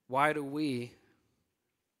 Why do we,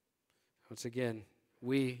 once again,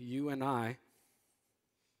 we, you and I,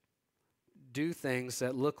 do things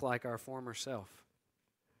that look like our former self?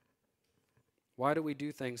 Why do we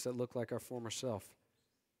do things that look like our former self?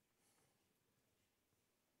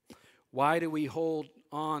 Why do we hold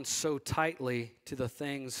on so tightly to the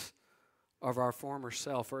things of our former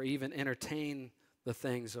self, or even entertain the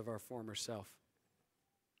things of our former self?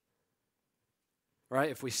 Right?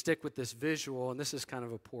 If we stick with this visual, and this is kind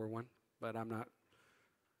of a poor one, but I'm not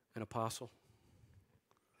an apostle.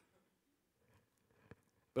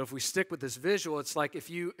 But if we stick with this visual, it's like if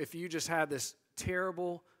you just had this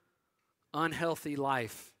terrible, unhealthy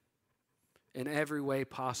life in every way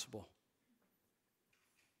possible,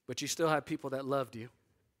 but you still had people that loved you.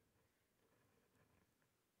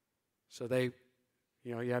 So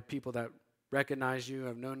you had people that recognize you,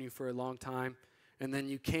 have known you for a long time, and then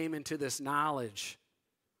you came into this knowledge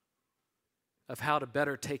of how to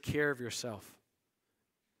better take care of yourself,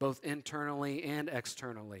 both internally and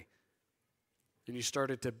externally. And you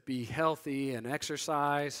started to be healthy and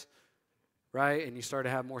exercise, right? And you started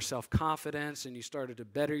to have more self-confidence, and you started to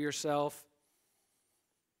better yourself,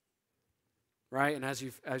 right? And as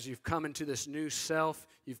you've come into this new self,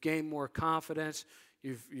 you've gained more confidence.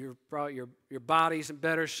 You've brought your body's in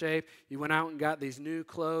better shape. You went out and got these new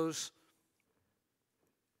clothes,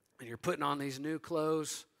 and you're putting on these new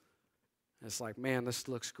clothes. And it's like, man, this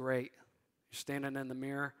looks great. You're standing in the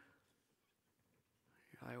mirror.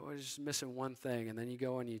 You're like, we're just missing one thing. And then you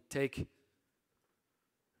go and you take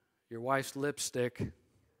your wife's lipstick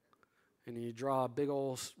and you draw a big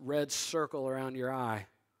old red circle around your eye.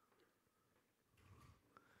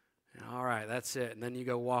 And all right, that's it. And then you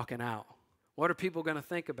go walking out. What are people going to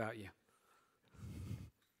think about you?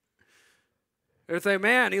 They say,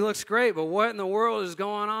 man, he looks great, but what in the world is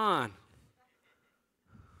going on?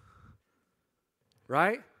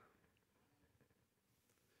 Right?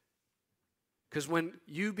 Because when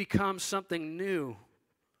you become something new,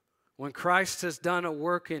 when Christ has done a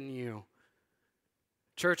work in you,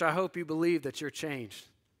 church, I hope you believe that you're changed.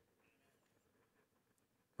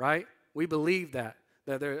 Right? We believe that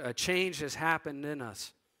a change has happened in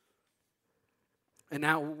us. And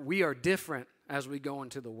now we are different as we go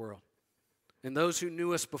into the world. And those who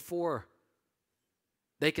knew us before,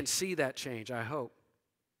 they can see that change, I hope.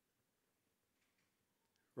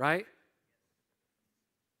 Right?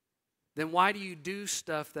 Then why do you do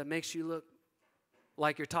stuff that makes you look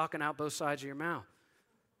like you're talking out both sides of your mouth?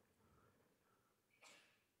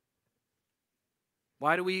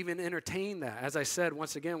 Why do we even entertain that? As I said,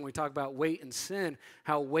 once again, when we talk about weight and sin,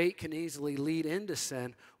 how weight can easily lead into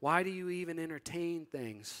sin, why do you even entertain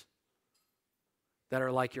things that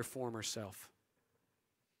are like your former self?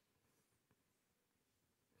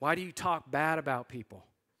 Why do you talk bad about people?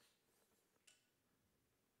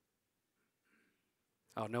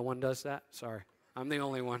 Oh, no one does that? Sorry. I'm the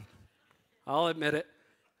only one. I'll admit it.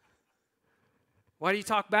 Why do you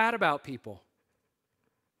talk bad about people?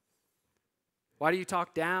 Why do you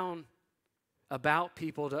talk down about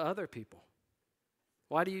people to other people?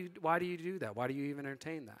 Why do you do that? Why do you even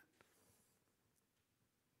entertain that?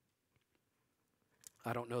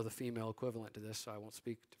 I don't know the female equivalent to this, so I won't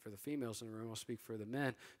speak for the females in the room. I'll speak for the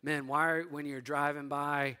men. Men, when you're driving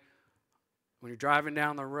down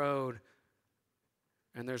the road,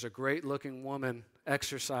 and there's a great-looking woman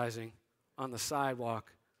exercising on the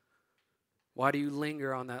sidewalk, why do you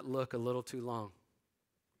linger on that look a little too long?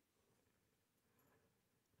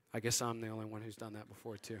 I guess I'm the only one who's done that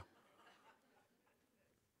before too.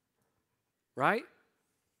 Right?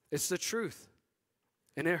 It's the truth.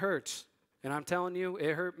 And it hurts. And I'm telling you,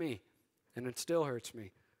 it hurt me. And it still hurts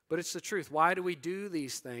me. But it's the truth. Why do we do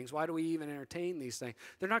these things? Why do we even entertain these things?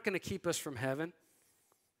 They're not going to keep us from heaven.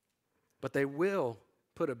 But they will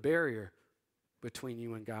put a barrier between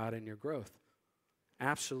you and God and your growth.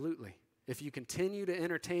 Absolutely. If you continue to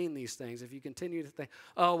entertain these things, if you continue to think,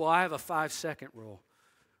 oh, well, I have a 5-second rule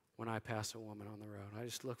when I pass a woman on the road. I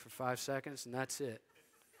just look for 5 seconds and that's it.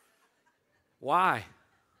 Why?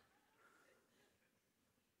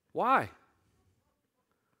 Why?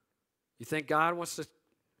 You think God wants to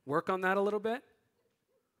work on that a little bit?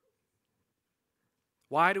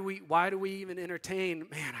 Why do we even entertain,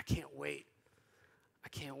 man, I can't wait. I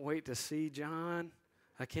can't wait to see John.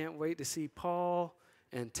 I can't wait to see Paul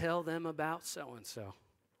and tell them about so-and-so.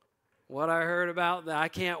 What I heard about that, I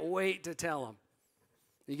can't wait to tell them.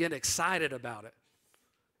 You get excited about it.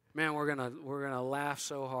 Man, we're gonna laugh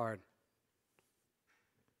so hard.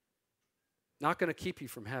 Not going to keep you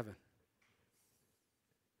from heaven.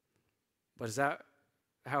 But is that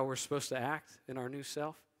how we're supposed to act in our new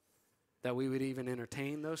self? That we would even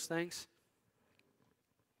entertain those things?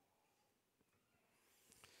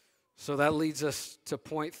 So that leads us to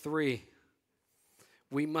point 3.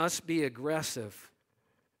 We must be aggressive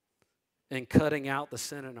in cutting out the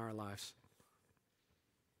sin in our lives.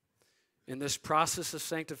 In this process of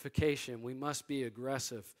sanctification, we must be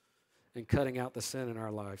aggressive in cutting out the sin in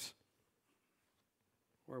our lives.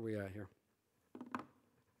 Where are we at here?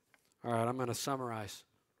 All right, I'm going to summarize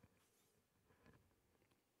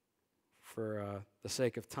for the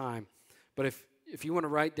sake of time. But if you want to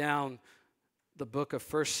write down the book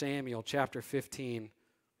of 1 Samuel, chapter 15,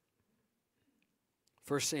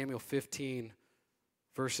 1 Samuel 15,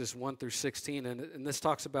 verses 1 through 16, and this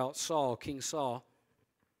talks about Saul, King Saul,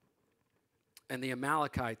 and the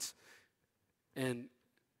Amalekites. And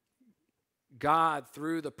God,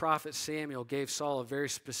 through the prophet Samuel, gave Saul a very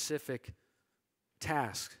specific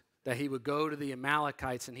task, that he would go to the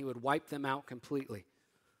Amalekites and he would wipe them out completely,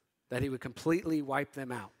 that he would completely wipe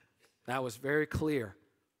them out. That was very clear.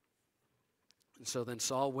 And so then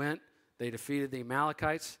Saul went, they defeated the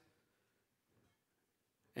Amalekites,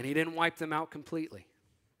 and he didn't wipe them out completely.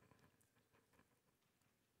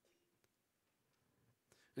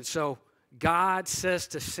 And so God says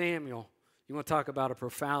to Samuel, you want to talk about a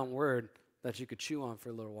profound word that you could chew on for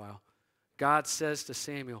a little while. God says to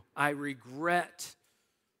Samuel, I regret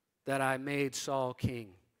that I made Saul king.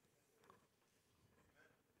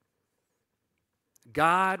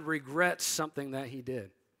 God regrets something that he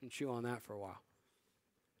did. And chew on that for a while.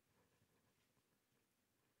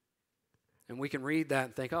 And we can read that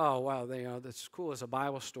and think, oh, wow, that's cool. It's a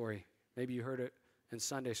Bible story. Maybe you heard it in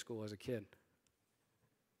Sunday school as a kid.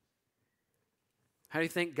 How do you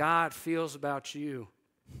think God feels about you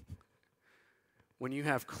when you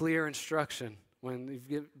have clear instruction, when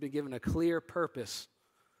you've been given a clear purpose,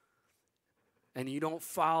 and you don't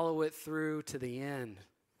follow it through to the end.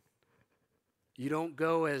 You don't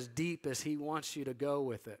go as deep as he wants you to go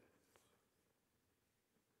with it.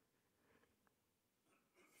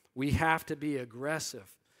 We have to be aggressive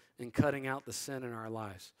in cutting out the sin in our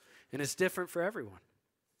lives. And it's different for everyone.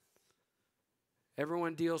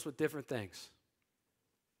 Everyone deals with different things.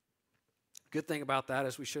 Good thing about that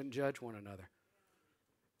is we shouldn't judge one another.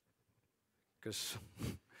 Because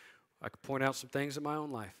I could point out some things in my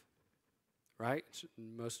own life, right?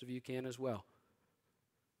 Most of you can as well.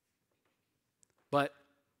 But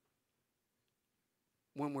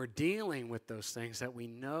when we're dealing with those things that we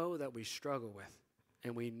know that we struggle with,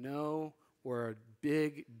 and we know we're a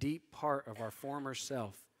big, deep part of our former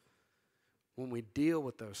self, when we deal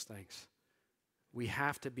with those things, we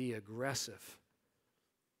have to be aggressive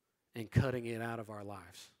in cutting it out of our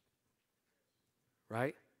lives.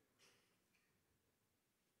 Right?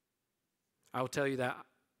 I will tell you that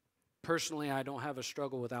personally, I don't have a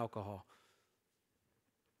struggle with alcohol.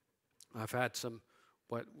 I've had some,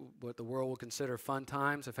 what the world will consider fun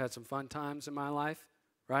times. I've had some fun times in my life,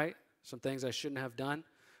 right? Some things I shouldn't have done,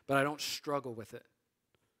 but I don't struggle with it,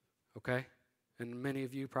 okay? And many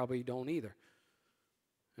of you probably don't either.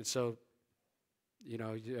 And so,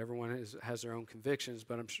 everyone has their own convictions,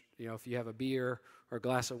 but I'm sure, if you have a beer or a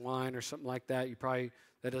glass of wine or something like that,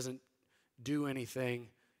 that doesn't do anything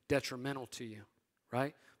detrimental to you,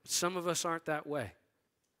 right? But some of us aren't that way,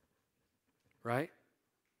 right?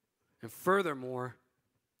 And furthermore,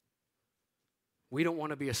 we don't want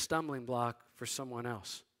to be a stumbling block for someone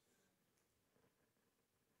else,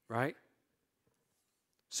 right?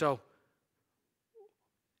 So,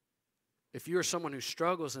 if you're someone who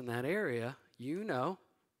struggles in that area,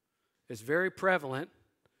 it's very prevalent,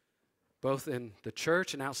 both in the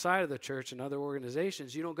church and outside of the church and other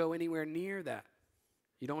organizations. You don't go anywhere near that.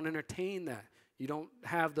 You don't entertain that. You don't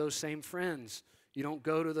have those same friends. You don't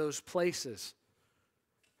go to those places.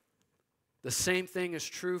 The same thing is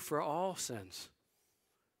true for all sins.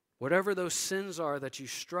 Whatever those sins are that you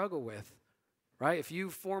struggle with, right? If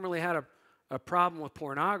you formerly had a problem with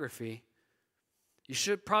pornography,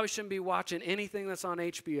 you probably shouldn't be watching anything that's on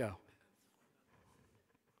HBO.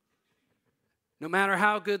 No matter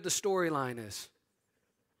how good the storyline is.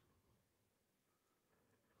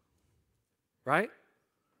 Right?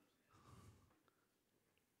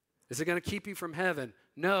 Is it going to keep you from heaven?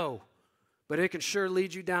 No. But it can sure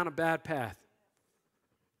lead you down a bad path.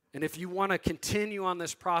 And if you want to continue on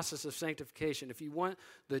this process of sanctification, if you want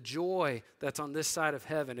the joy that's on this side of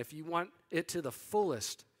heaven, if you want it to the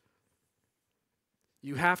fullest,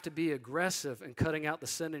 you have to be aggressive in cutting out the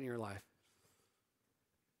sin in your life.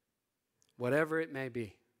 Whatever it may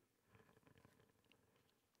be.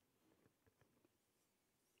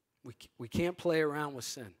 We can't play around with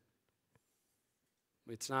sin.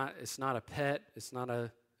 It's not a pet. It's not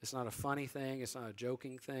a funny thing. It's not a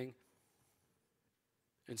joking thing.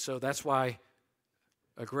 And so that's why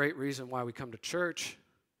a great reason why we come to church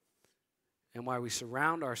and why we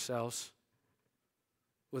surround ourselves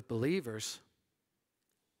with believers,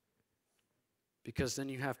 because then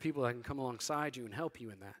you have people that can come alongside you and help you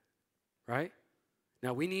in that, right?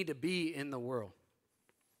 Now, we need to be in the world,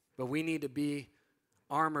 but we need to be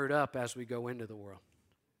armored up as we go into the world.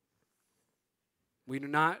 We do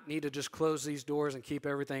not need to just close these doors and keep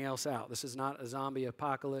everything else out. This is not a zombie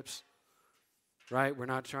apocalypse, right? We're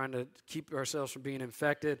not trying to keep ourselves from being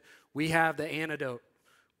infected. We have the antidote.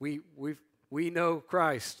 We know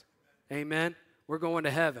Christ. Amen? We're going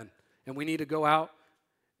to heaven, and we need to go out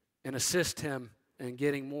and assist him in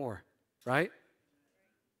getting more, right?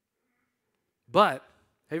 But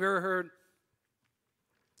have you ever heard,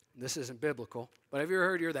 this isn't biblical, but have you ever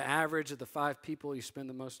heard you're the average of the 5 people you spend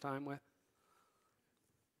the most time with?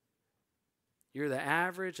 You're the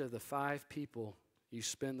average of the 5 people you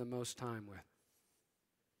spend the most time with.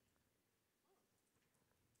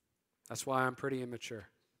 That's why I'm pretty immature.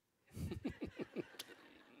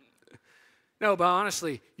 No, but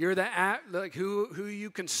honestly, you're who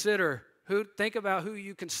you consider. Think about who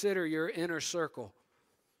you consider your inner circle,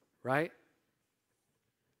 right?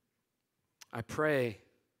 I pray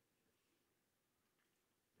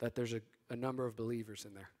that there's a number of believers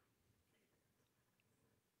in there.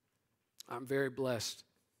 I'm very blessed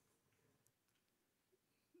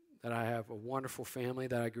that I have a wonderful family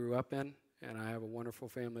that I grew up in, and I have a wonderful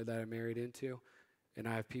family that I married into, and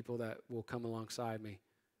I have people that will come alongside me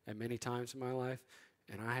at many times in my life,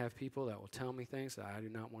 and I have people that will tell me things that I do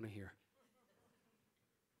not want to hear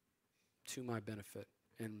to my benefit.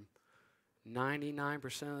 And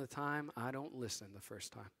 99% of the time, I don't listen the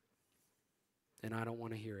first time, and I don't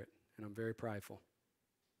want to hear it, and I'm very prideful.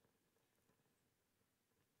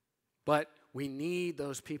 But we need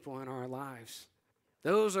those people in our lives.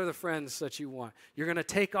 Those are the friends that you want. You're going to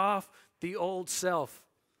take off the old self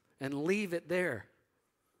and leave it there.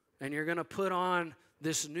 And you're going to put on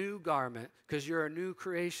this new garment because you're a new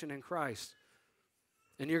creation in Christ.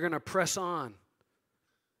 And you're going to press on.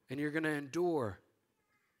 And you're going to endure.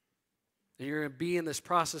 And you're going to be in this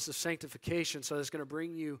process of sanctification, so it's going to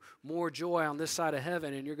bring you more joy on this side of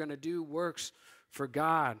heaven, and you're going to do works for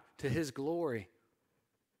God to His glory.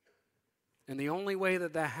 And the only way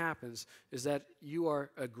that that happens is that you are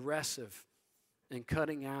aggressive in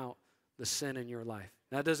cutting out the sin in your life.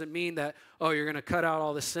 That doesn't mean that, you're going to cut out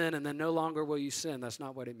all the sin and then no longer will you sin. That's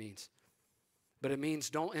not what it means. But it means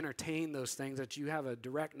don't entertain those things that you have a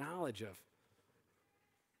direct knowledge of.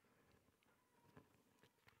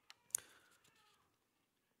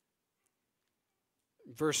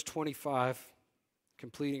 Verse 25,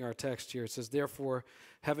 completing our text here, it says, "Therefore,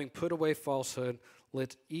 having put away falsehood,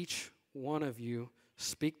 let each one of you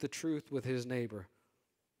speak the truth with his neighbor,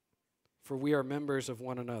 for we are members of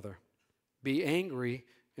one another. Be angry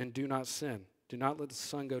and do not sin. Do not let the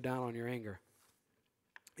sun go down on your anger,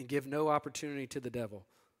 and give no opportunity to the devil.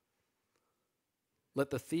 Let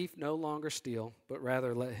the thief no longer steal, but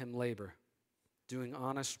rather let him labor, doing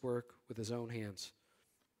honest work with his own hands.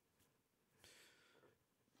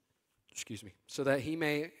 So that he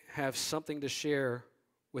may have something to share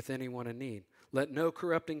with anyone in need. Let no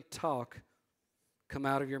corrupting talk come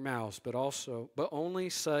out of your mouths, but only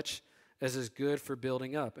such as is good for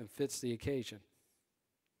building up and fits the occasion,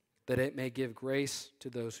 that it may give grace to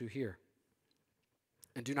those who hear.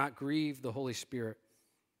 And do not grieve the Holy Spirit,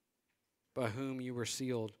 by whom you were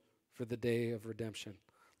sealed for the day of redemption.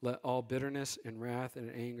 Let all bitterness and wrath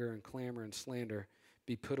and anger and clamor and slander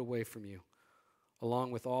be put away from you,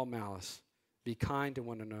 along with all malice. Be kind to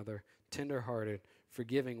one another, tender-hearted,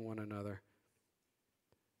 forgiving one another,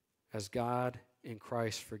 as God in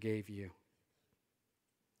Christ forgave you."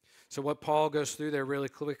 So what Paul goes through there really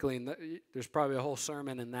quickly, and there's probably a whole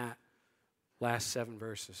sermon in that last 7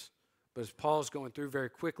 verses. But as Paul's going through very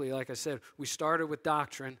quickly, like I said, we started with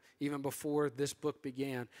doctrine even before this book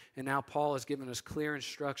began, and now Paul has given us clear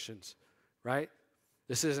instructions, right?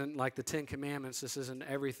 This isn't like the 10 Commandments. This isn't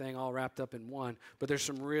everything all wrapped up in one, but there's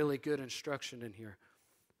some really good instruction in here,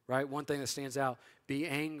 right? One thing that stands out, be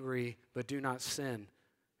angry, but do not sin.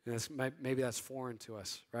 And maybe that's foreign to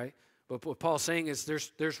us, right? But what Paul's saying is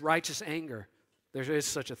there's righteous anger. There is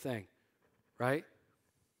such a thing, right?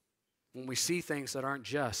 When we see things that aren't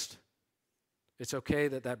just, it's okay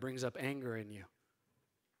that brings up anger in you.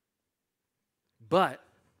 But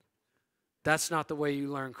that's not the way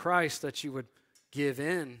you learn Christ, that you would give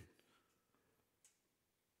in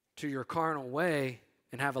to your carnal way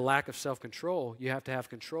and have a lack of self-control. You have to have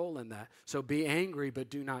control in that. So be angry, but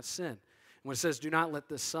do not sin. When it says, do not let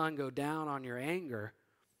the sun go down on your anger,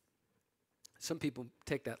 some people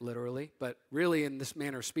take that literally, but really in this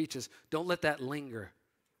manner of speech is, don't let that linger,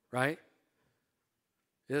 right?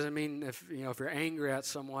 It doesn't mean if you're angry at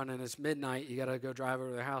someone and it's midnight, you got to go drive over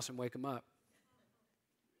to their house and wake them up,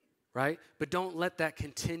 right? But don't let that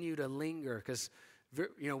continue to linger, because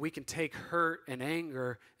we can take hurt and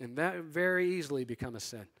anger and that very easily become a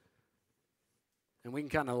sin. And we can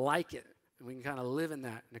kind of like it, and we can kind of live in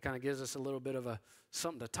that, and it kind of gives us a little bit of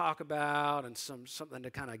something to talk about and something to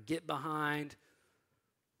kind of get behind.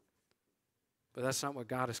 But that's not what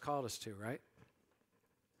God has called us to, right?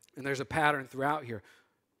 And there's a pattern throughout here.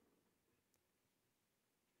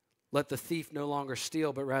 Let the thief no longer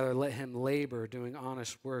steal, but rather let him labor, doing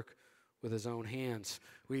honest work with his own hands.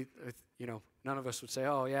 None of us would say,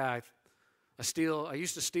 "Oh yeah, I steal. I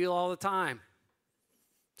used to steal all the time.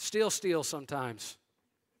 Steal sometimes,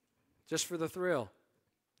 just for the thrill."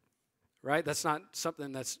 Right? That's not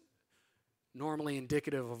something that's normally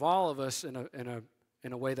indicative of all of us in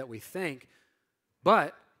a way that we think.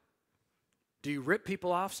 But do you rip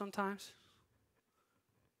people off sometimes?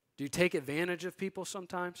 Do you take advantage of people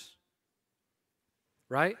sometimes?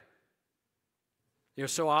 Right?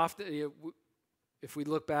 So often, if we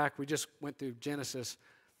look back, we just went through Genesis,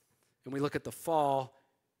 and we look at the fall,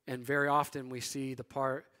 and very often we see the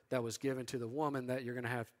part that was given to the woman, that you're going to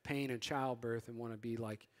have pain in childbirth and want to be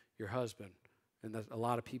like your husband. And that a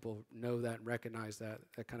lot of people know that and recognize that.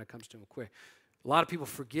 That kind of comes to them quick. A lot of people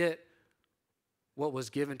forget what was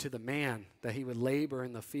given to the man, that he would labor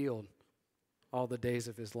in the field all the days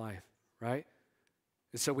of his life, right?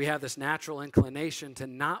 And so we have this natural inclination to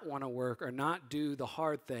not want to work or not do the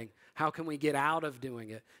hard thing. How can we get out of doing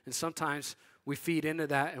it? And sometimes we feed into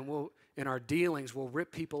that, and in our dealings, we'll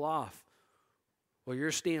rip people off. Well,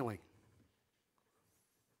 you're stealing.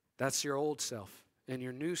 That's your old self. And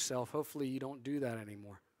your new self, hopefully you don't do that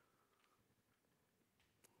anymore.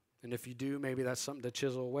 And if you do, maybe that's something to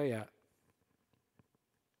chisel away at.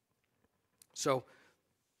 So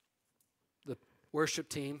the worship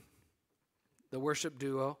team, the worship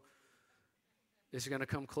duo is going to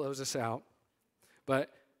come close us out.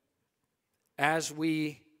 But as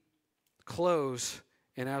we close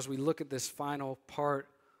and as we look at this final part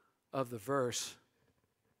of the verse,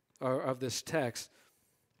 or of this text,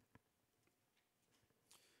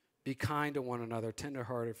 be kind to one another,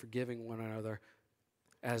 tenderhearted, forgiving one another,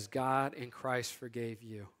 as God in Christ forgave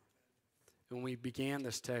you. When we began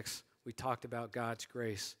this text, we talked about God's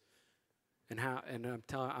grace. And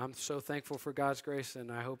I'm so thankful for God's grace,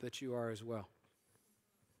 and I hope that you are as well.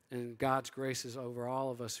 And God's grace is over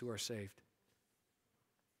all of us who are saved.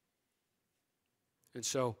 And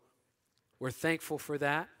so we're thankful for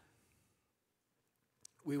that.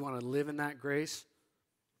 We want to live in that grace.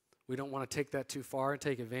 We don't want to take that too far and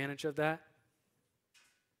take advantage of that.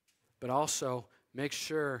 But also, make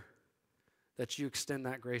sure that you extend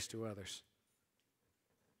that grace to others.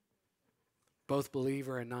 Both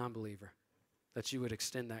believer and non-believer. That you would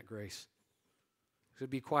extend that grace. It would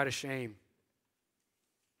be quite a shame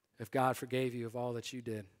if God forgave you of all that you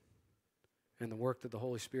did and the work that the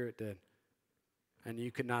Holy Spirit did, and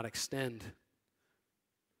you could not extend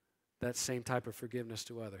that same type of forgiveness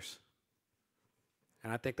to others.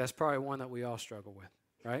 And I think that's probably one that we all struggle with,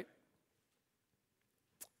 right?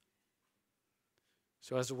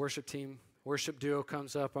 So as the worship duo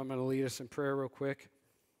comes up, I'm going to lead us in prayer real quick.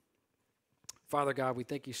 Father God, we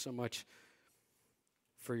thank you so much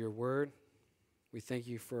for your word. We thank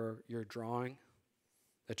you for your drawing,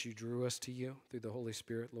 that you drew us to you through the Holy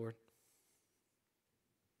Spirit, Lord.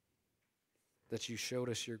 That you showed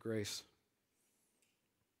us your grace.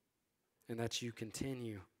 And that you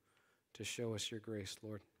continue to show us your grace,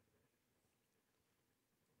 Lord.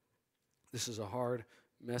 This is a hard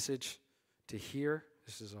message to hear.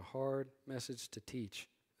 This is a hard message to teach.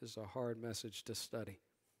 This is a hard message to study.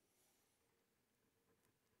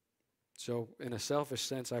 So in a selfish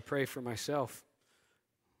sense, I pray for myself,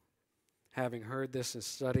 having heard this and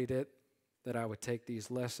studied it, that I would take these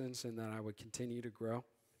lessons and that I would continue to grow.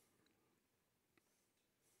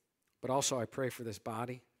 But also I pray for this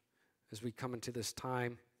body as we come into this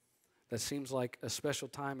time that seems like a special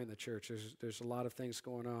time in the church. There's a lot of things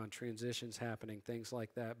going on, transitions happening, things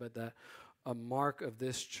like that. But that a mark of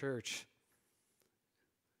this church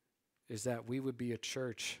is that we would be a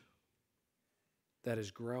church that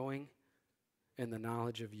is growing in the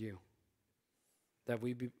knowledge of you. That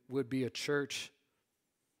we would be a church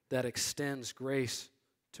that extends grace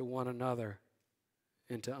to one another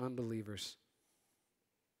and to unbelievers.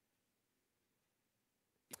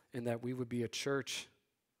 And that we would be a church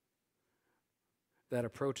that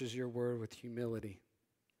approaches your word with humility.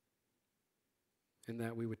 And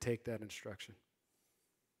that we would take that instruction.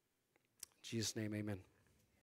 In Jesus' name, amen.